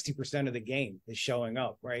 60% of the game is showing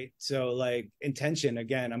up, right? So like intention,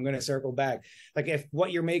 again, I'm going to circle back. Like if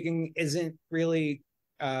what you're making isn't really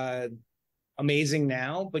amazing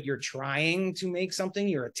now, but you're trying to make something,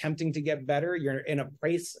 you're attempting to get better, you're in a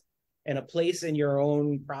place in your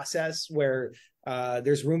own process where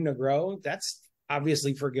there's room to grow, that's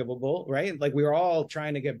obviously forgivable, right? Like we're all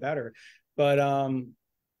trying to get better. But I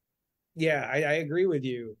agree with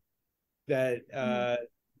you that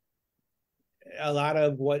a lot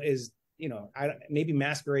of what is, maybe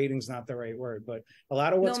masquerading is not the right word, but a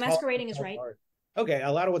lot of what's no, masquerading is right. art. Okay,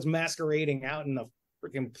 a lot of what's masquerading out in the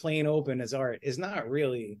freaking plain open as art is not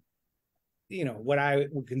really, what I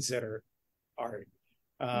would consider art,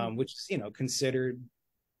 which is, considered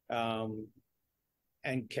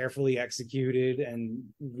and carefully executed and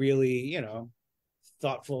really,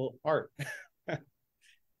 thoughtful art.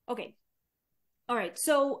 Okay. All right.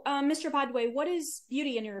 So, Mr. Padwe, what is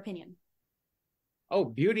beauty in your opinion? Oh,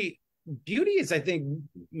 beauty is, I think,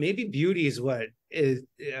 maybe beauty is what is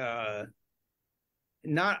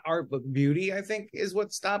not art, but beauty, I think, is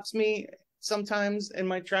what stops me sometimes in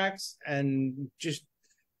my tracks and just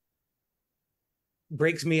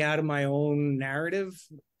breaks me out of my own narrative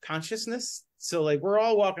consciousness. So like we're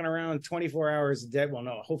all walking around 24 hours a day. Well,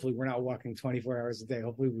 no, hopefully we're not walking 24 hours a day.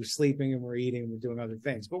 Hopefully we're sleeping and we're eating and we're doing other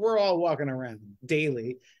things, but we're all walking around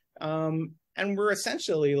daily. And we're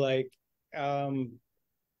essentially like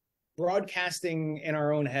broadcasting in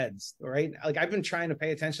our own heads, right? Like I've been trying to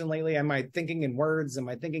pay attention lately. Am I thinking in words? Am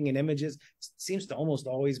I thinking in images? It seems to almost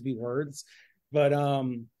always be words. But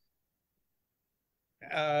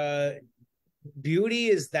beauty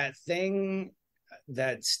is that thing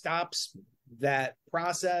that stops that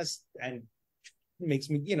process and makes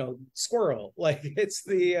me, squirrel. Like it's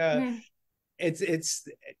the it's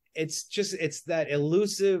that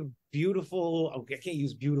elusive, beautiful. Okay, I can't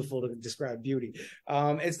use beautiful to describe beauty.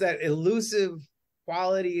 It's that elusive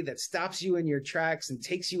quality that stops you in your tracks and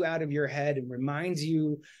takes you out of your head and reminds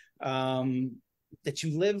you that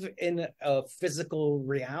you live in a physical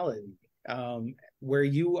reality where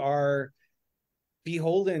you are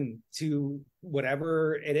beholden to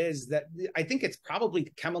whatever it is that I think it's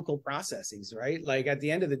probably chemical processes, right? Like at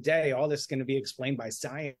the end of the day, all this is going to be explained by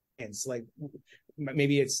science. Like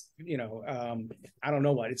maybe it's, I don't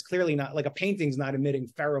know what, it's clearly not like a painting's not emitting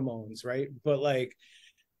pheromones, right? But like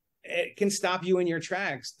it can stop you in your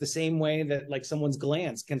tracks the same way that like someone's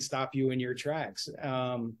glance can stop you in your tracks.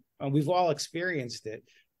 And we've all experienced it.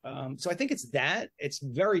 So I think it's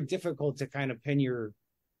very difficult to kind of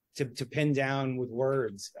to pin down with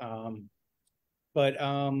words. But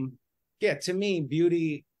yeah, to me,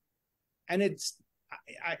 beauty, and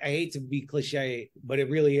I hate to be cliche, but it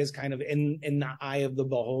really is kind of in the eye of the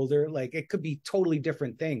beholder. Like it could be totally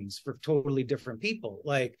different things for totally different people.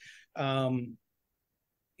 Like, I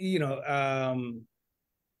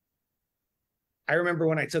remember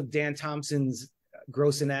when I took Dan Thompson's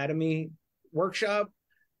gross anatomy workshop,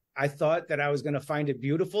 I thought that I was going to find it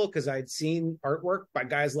beautiful because I'd seen artwork by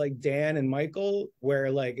guys like Dan and Michael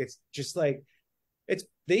where like it's just like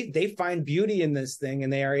they find beauty in this thing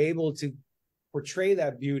and they are able to portray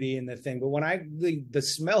that beauty in the thing. But when the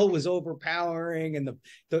smell was overpowering and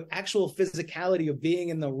the actual physicality of being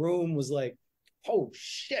in the room was like, oh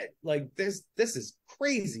shit, like this is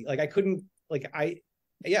crazy. Like I couldn't, like I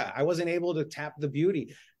wasn't able to tap the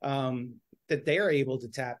beauty that they are able to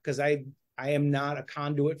tap because I am not a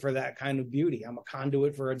conduit for that kind of beauty. I'm a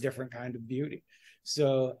conduit for a different kind of beauty.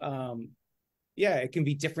 So yeah, it can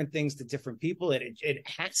be different things to different people. It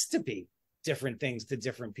has to be different things to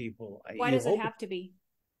different people. Why does it have to be?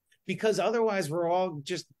 Because otherwise we're all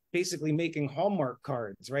just basically making Hallmark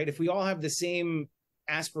cards, right? If we all have the same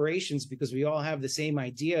aspirations because we all have the same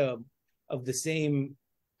idea of the same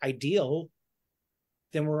ideal,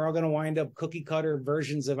 then we're all going to wind up cookie cutter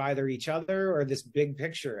versions of either each other or this big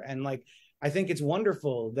picture. And like, I think it's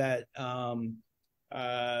wonderful that,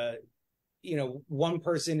 one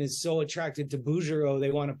person is so attracted to Bouguereau, they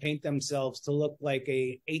want to paint themselves to look like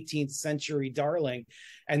a 18th century darling.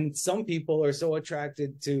 And some people are so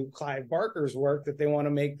attracted to Clive Barker's work that they want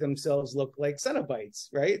to make themselves look like Cenobites,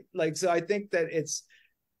 right? Like, so I think it's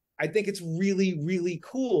really, really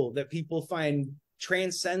cool that people find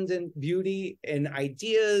transcendent beauty in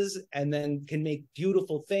ideas and then can make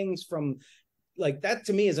beautiful things from like that.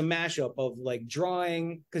 To me is a mashup of like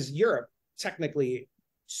drawing, because you're technically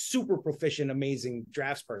super proficient, amazing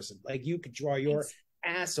draftsperson. Like you could draw your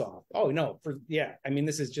ass off. Oh no, I mean,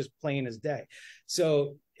 this is just plain as day.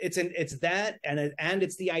 So it's that, and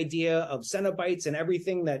it's the idea of Cenobites and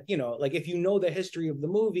everything that, like if you know the history of the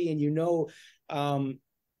movie and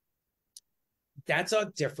that's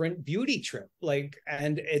a different beauty trip. Like,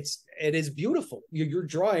 and it is beautiful. Your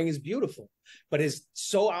drawing is beautiful, but it's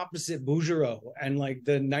so opposite Bouguereau and like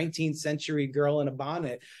the 19th century girl in a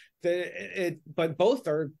bonnet. But both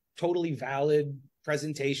are totally valid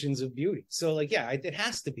presentations of beauty. So like, yeah, it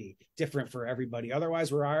has to be different for everybody.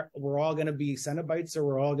 Otherwise, we're all going to be Cenobites or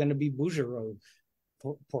we're all going to be Bouguereau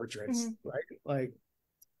portraits, right? Like,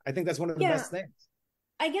 I think that's one of the best things.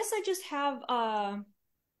 I guess I just have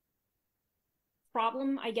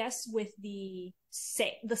problem, I guess, with the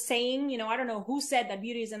saying, you know, I don't know who said that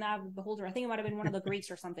beauty is in the eye of the beholder. I think it might have been one of the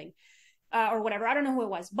Greeks or something, or whatever. I don't know who it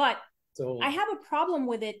was, but I have a problem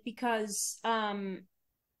with it because,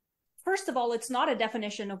 first of all, it's not a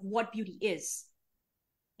definition of what beauty is.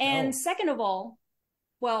 And second of all,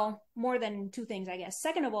 well, more than two things, I guess.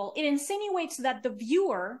 Second of all, it insinuates that the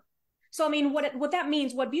viewer, so I mean, what that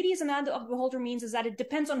means, what beauty is in the eye of the beholder means is that it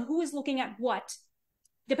depends on who is looking at what.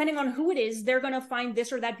 Depending on who it is, they're going to find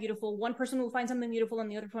this or that beautiful. One person will find something beautiful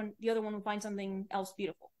and the other one will find something else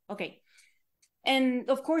beautiful. Okay. And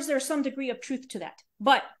of course, there's some degree of truth to that.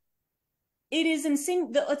 But it is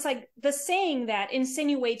it's like the saying that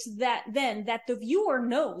insinuates that then that the viewer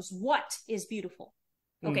knows what is beautiful.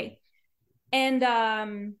 Okay. And I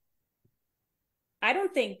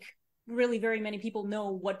don't think really very many people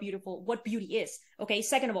know what beauty is. Okay.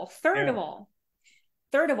 Second of all, third of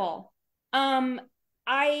all,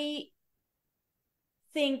 I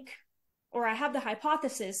think, or I have the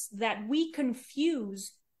hypothesis that we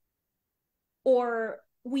confuse, or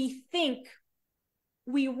we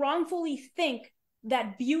wrongfully think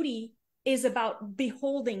that beauty is about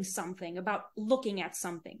beholding something, about looking at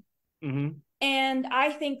something. Mm-hmm. And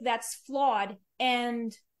I think that's flawed.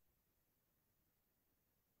 And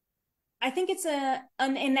I think it's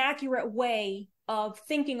an inaccurate way of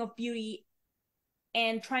thinking of beauty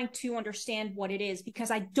and trying to understand what it is,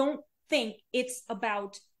 because I don't think it's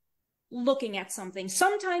about looking at something.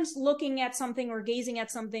 Sometimes looking at something or gazing at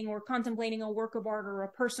something or contemplating a work of art or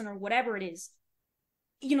a person or whatever it is,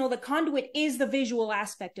 you know, the conduit is the visual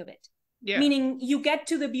aspect of it. Yeah. Meaning you get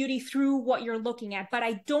to the beauty through what you're looking at. But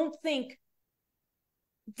I don't think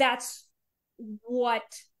I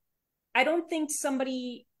don't think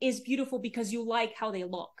somebody is beautiful because you like how they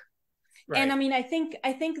look. Right. And I mean, I think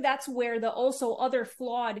that's where the also other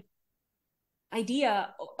flawed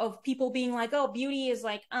idea of people being like, oh, beauty is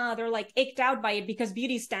like, they're like icked out by it because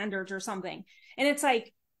beauty standards or something. And it's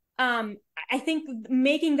like, I think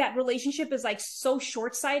making that relationship is like so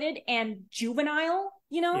short-sighted and juvenile,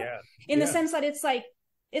 you know, in the sense that it's like,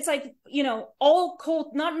 you know,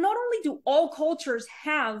 not only do all cultures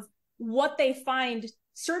have what they find,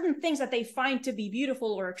 certain things that they find to be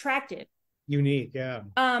beautiful or attractive. Unique. Yeah.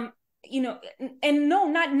 You know, and no,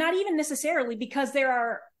 not even necessarily, because there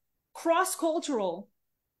are cross-cultural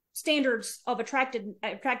standards of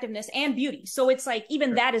attractiveness and beauty. So it's like,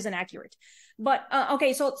 even that isn't accurate. But,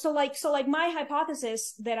 okay. So like my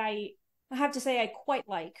hypothesis that I have to say I quite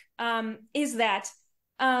like, is that,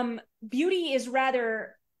 beauty is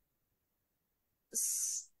rather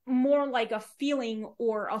more like a feeling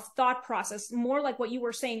or a thought process, more like what you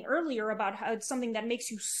were saying earlier about how it's something that makes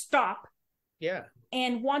you stop. Yeah.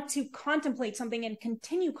 And want to contemplate something and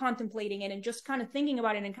continue contemplating it and just kind of thinking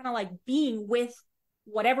about it and kind of like being with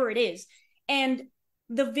whatever it is. And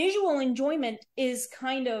the visual enjoyment is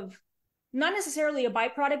kind of not necessarily a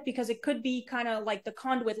byproduct, because it could be kind of like the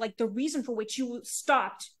conduit, like the reason for which you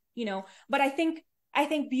stopped, you know. But I think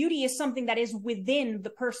beauty is something that is within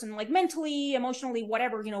the person, like mentally, emotionally,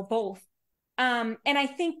 whatever, you know, both. And I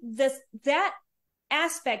think that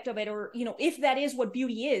aspect of it, or, you know, if that is what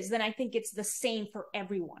beauty is, then I think it's the same for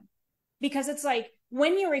everyone. Because it's like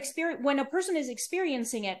when a person is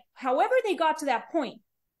experiencing it, however they got to that point,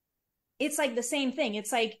 it's like the same thing.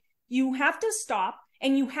 It's like you have to stop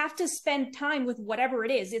and you have to spend time with whatever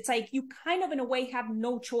it is. It's like you kind of in a way have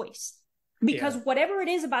no choice, because whatever it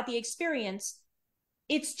is about the experience,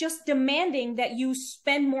 it's just demanding that you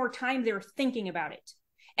spend more time there thinking about it.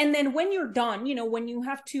 And then when you're done, you know, when you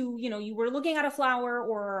have to, you know, you were looking at a flower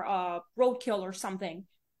or a roadkill or something,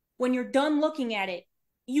 when you're done looking at it,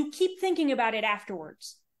 you keep thinking about it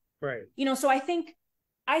afterwards. Right. You know, so I think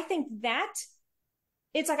that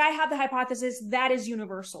it's like, I have the hypothesis that is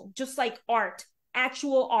universal, just like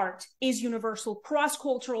actual art is universal,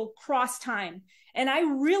 cross-cultural, cross-time. And I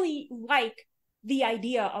really like the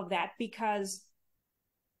idea of that, because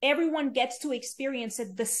everyone gets to experience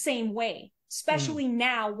it the same way. Especially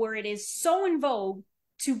now, where it is so in vogue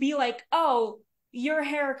to be like, oh, your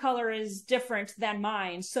hair color is different than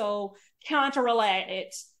mine, so counter-relate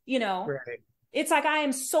it, you know? Right. It's like, I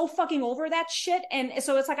am so fucking over that shit. And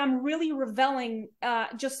so it's like, I'm really reveling,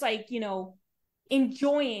 just like, you know,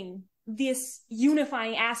 enjoying this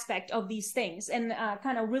unifying aspect of these things, and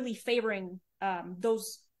kind of really favoring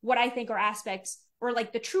those, what I think are aspects, or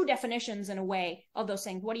like the true definitions in a way of those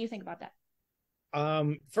things. What do you think about that?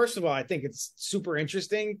 First of all, I think it's super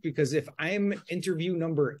interesting, because if I'm interview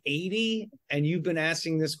number 80 and you've been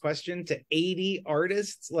asking this question to 80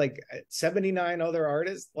 artists, like 79 other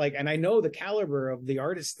artists, like, and I know the caliber of the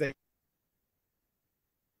artists that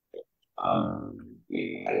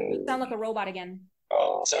You sound like a robot again.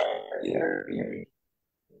 Oh, sorry.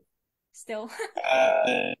 Still.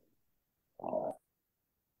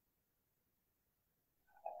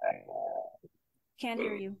 Can't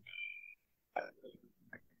hear you.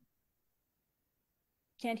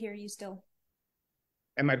 Can't hear you still.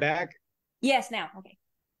 Am I back? Yes, now. Okay.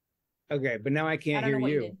 Okay, but now I can't hear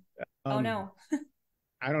you. Did. Oh no.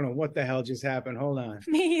 I don't know what the hell just happened. Hold on.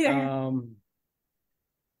 Me either.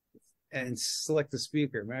 And select the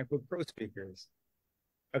speaker, MacBook Pro speakers.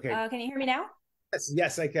 Okay. Can you hear me now?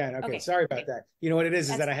 Yes, I can. Okay. Sorry about that. You know what it is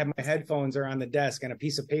that I have my headphones are on the desk and a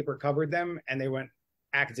piece of paper covered them and they went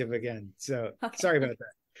active again. So sorry about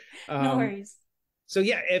that. No worries. So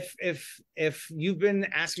yeah, if you've been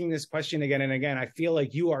asking this question again and again, I feel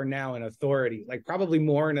like you are now an authority, like probably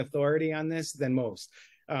more an authority on this than most.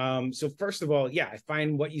 So first of all, yeah, I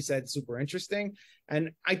find what you said super interesting.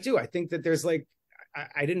 And I think that there's like,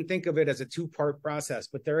 I didn't think of it as a two-part process,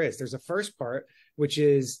 but there's a first part, which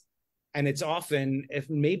is, and it's often, if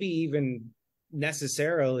maybe even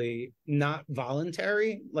necessarily not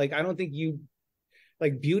voluntary. Like, I don't think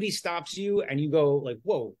like beauty stops you and you go like,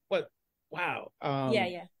 whoa, what? Wow.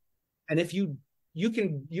 Yeah. And if you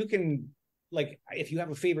can like, if you have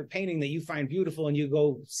a favorite painting that you find beautiful and you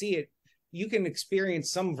go see it, you can experience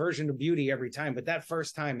some version of beauty every time, but that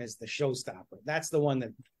first time is the showstopper. That's the one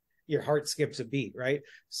that your heart skips a beat, right?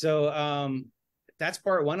 So that's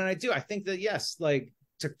part one. And I think that, yes, like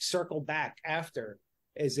to circle back after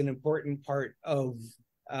is an important part of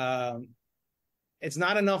it's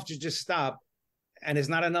not enough to just stop, and it's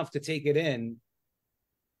not enough to take it in.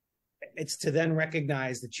 It's to then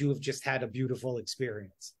recognize that you have just had a beautiful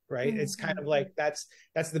experience, right? Mm-hmm. It's kind of like that's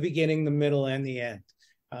the beginning, the middle, and the end.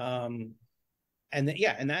 And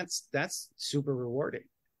that's super rewarding.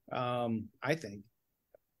 I think.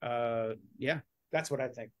 That's what I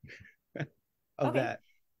think of that.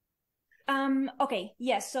 Okay.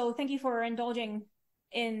 Yes. So thank you for indulging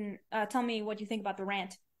in tell me what you think about the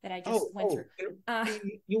rant that I just went through.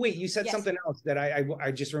 You said something else that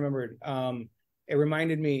I just remembered. It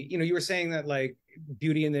reminded me, you were saying that like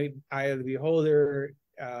beauty in the eye of the beholder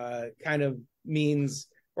kind of means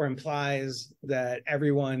or implies that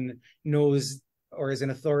everyone knows or is an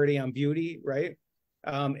authority on beauty, right?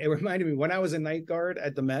 It reminded me when I was a night guard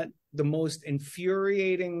at the Met, the most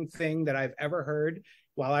infuriating thing that I've ever heard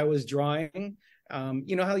while I was drawing.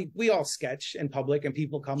 You know how we all sketch in public and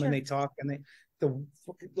people come and they talk and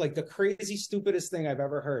the crazy stupidest thing I've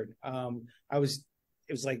ever heard.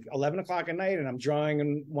 It was like 11 o'clock at night and I'm drawing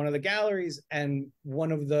in one of the galleries and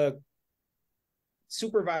one of the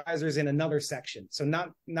supervisors in another section. So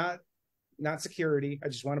not security. I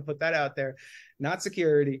just want to put that out there. Not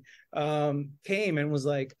security. Came and was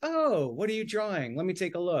like, "Oh, what are you drawing? Let me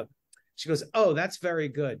take a look." She goes, "Oh, that's very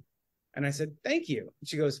good." And I said, "Thank you." And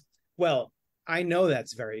she goes, "Well, I know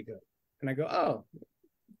that's very good." And I go, "Oh,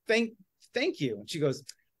 thank you." And she goes,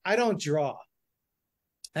 "I don't draw.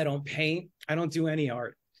 I don't paint. I don't do any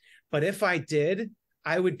art. But if I did,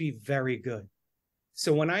 I would be very good.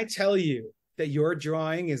 So when I tell you that your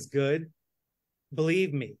drawing is good,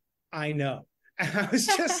 believe me, I know." And I was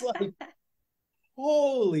just like,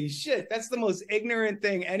 holy shit, that's the most ignorant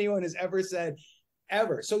thing anyone has ever said,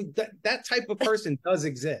 ever. So that type of person does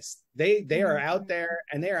exist. They are out there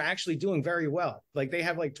and they are actually doing very well. Like they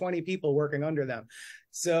have like 20 people working under them.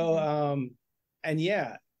 So,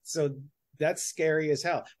 so that's scary as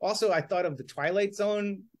hell. Also, I thought of the Twilight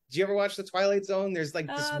Zone. Did you ever watch the Twilight Zone? There's like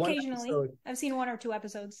this one episode. I've seen 1 or 2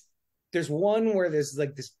 episodes. There's one where there's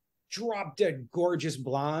like this drop dead gorgeous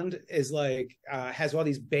blonde is like has all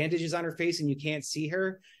these bandages on her face and you can't see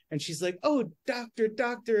her, and she's like, "Oh,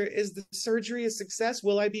 doctor, is the surgery a success?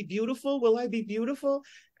 Will I be beautiful?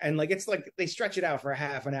 And like it's like they stretch it out for a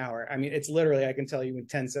half an hour. I mean, it's literally, I can tell you in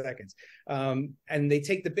 10 seconds. And they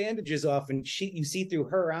take the bandages off and you see through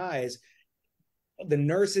her eyes. The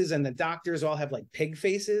nurses and the doctors all have like pig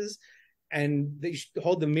faces, and they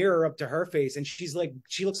hold the mirror up to her face, and she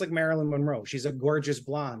looks like Marilyn Monroe. She's a gorgeous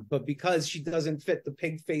blonde, but because she doesn't fit the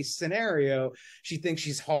pig face scenario, she thinks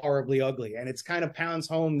she's horribly ugly. And it's kind of pounds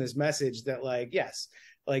home this message that like, yes,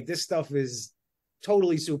 like this stuff is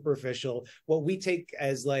totally superficial. What we take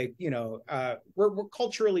as like, we're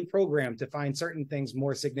culturally programmed to find certain things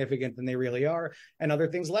more significant than they really are, and other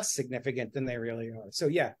things less significant than they really are. So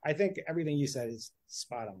yeah, I think everything you said is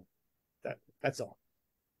spot on. That's all.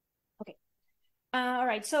 Okay. All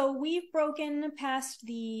right. So we've broken past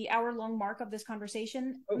the hour-long mark of this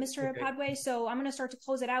conversation, Mr. Padwe. So I'm going to start to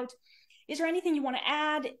close it out. Is there anything you want to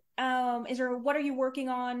add? What are you working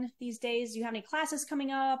on these days? Do you have any classes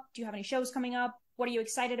coming up? Do you have any shows coming up? What are you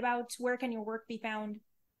excited about? Where can your work be found?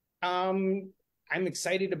 I I'm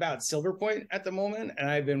excited about Silver Point at the moment, and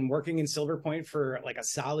I've been working in Silver Point for like a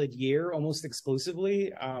solid year, almost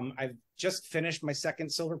exclusively. I've just finished my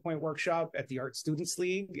second Silver Point workshop at the Art Students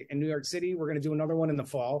League in New York City. We're going to do another one in the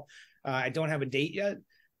fall. I don't have a date yet,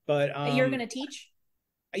 but you're going to teach?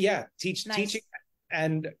 Yeah, nice. teaching,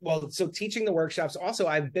 and well, so teaching the workshops. Also,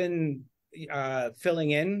 I've been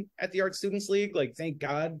filling in at the Art Students League. Like, thank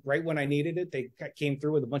God, right when I needed it, they came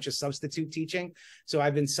through with a bunch of substitute teaching. So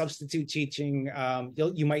I've been substitute teaching.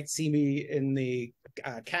 You might see me in the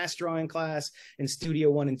cast drawing class, in Studio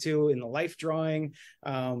 1 and 2, in the life drawing,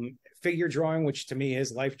 figure drawing, which to me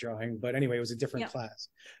is life drawing, but anyway, it was a different class.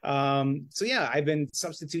 So yeah, I've been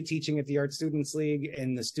substitute teaching at the Art Students League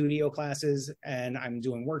in the studio classes, and I'm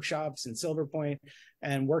doing workshops in Silver Point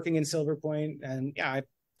and working in Silver Point. And yeah, I'm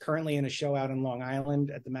currently in a show out in Long Island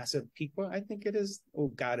at the Massapequa, I think it is. Oh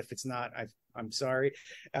God, if it's not, I'm sorry.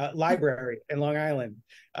 Library in Long Island.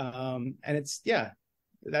 And it's, yeah,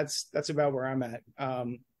 that's about where I'm at.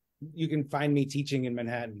 You can find me teaching in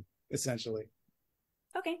Manhattan, essentially.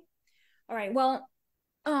 Okay. All right. Well,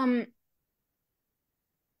 all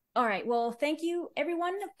right. Well, thank you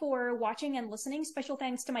everyone for watching and listening. Special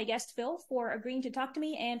thanks to my guest, Phil, for agreeing to talk to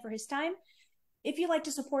me and for his time. If you'd like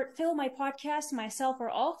to support Phil, my podcast, myself, or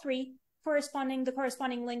all three, the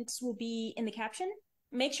corresponding links will be in the caption.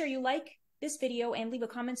 Make sure you like this video and leave a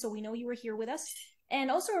comment so we know you were here with us. And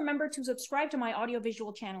also remember to subscribe to my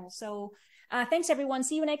audiovisual channel. So thanks everyone.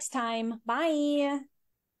 See you next time. Bye.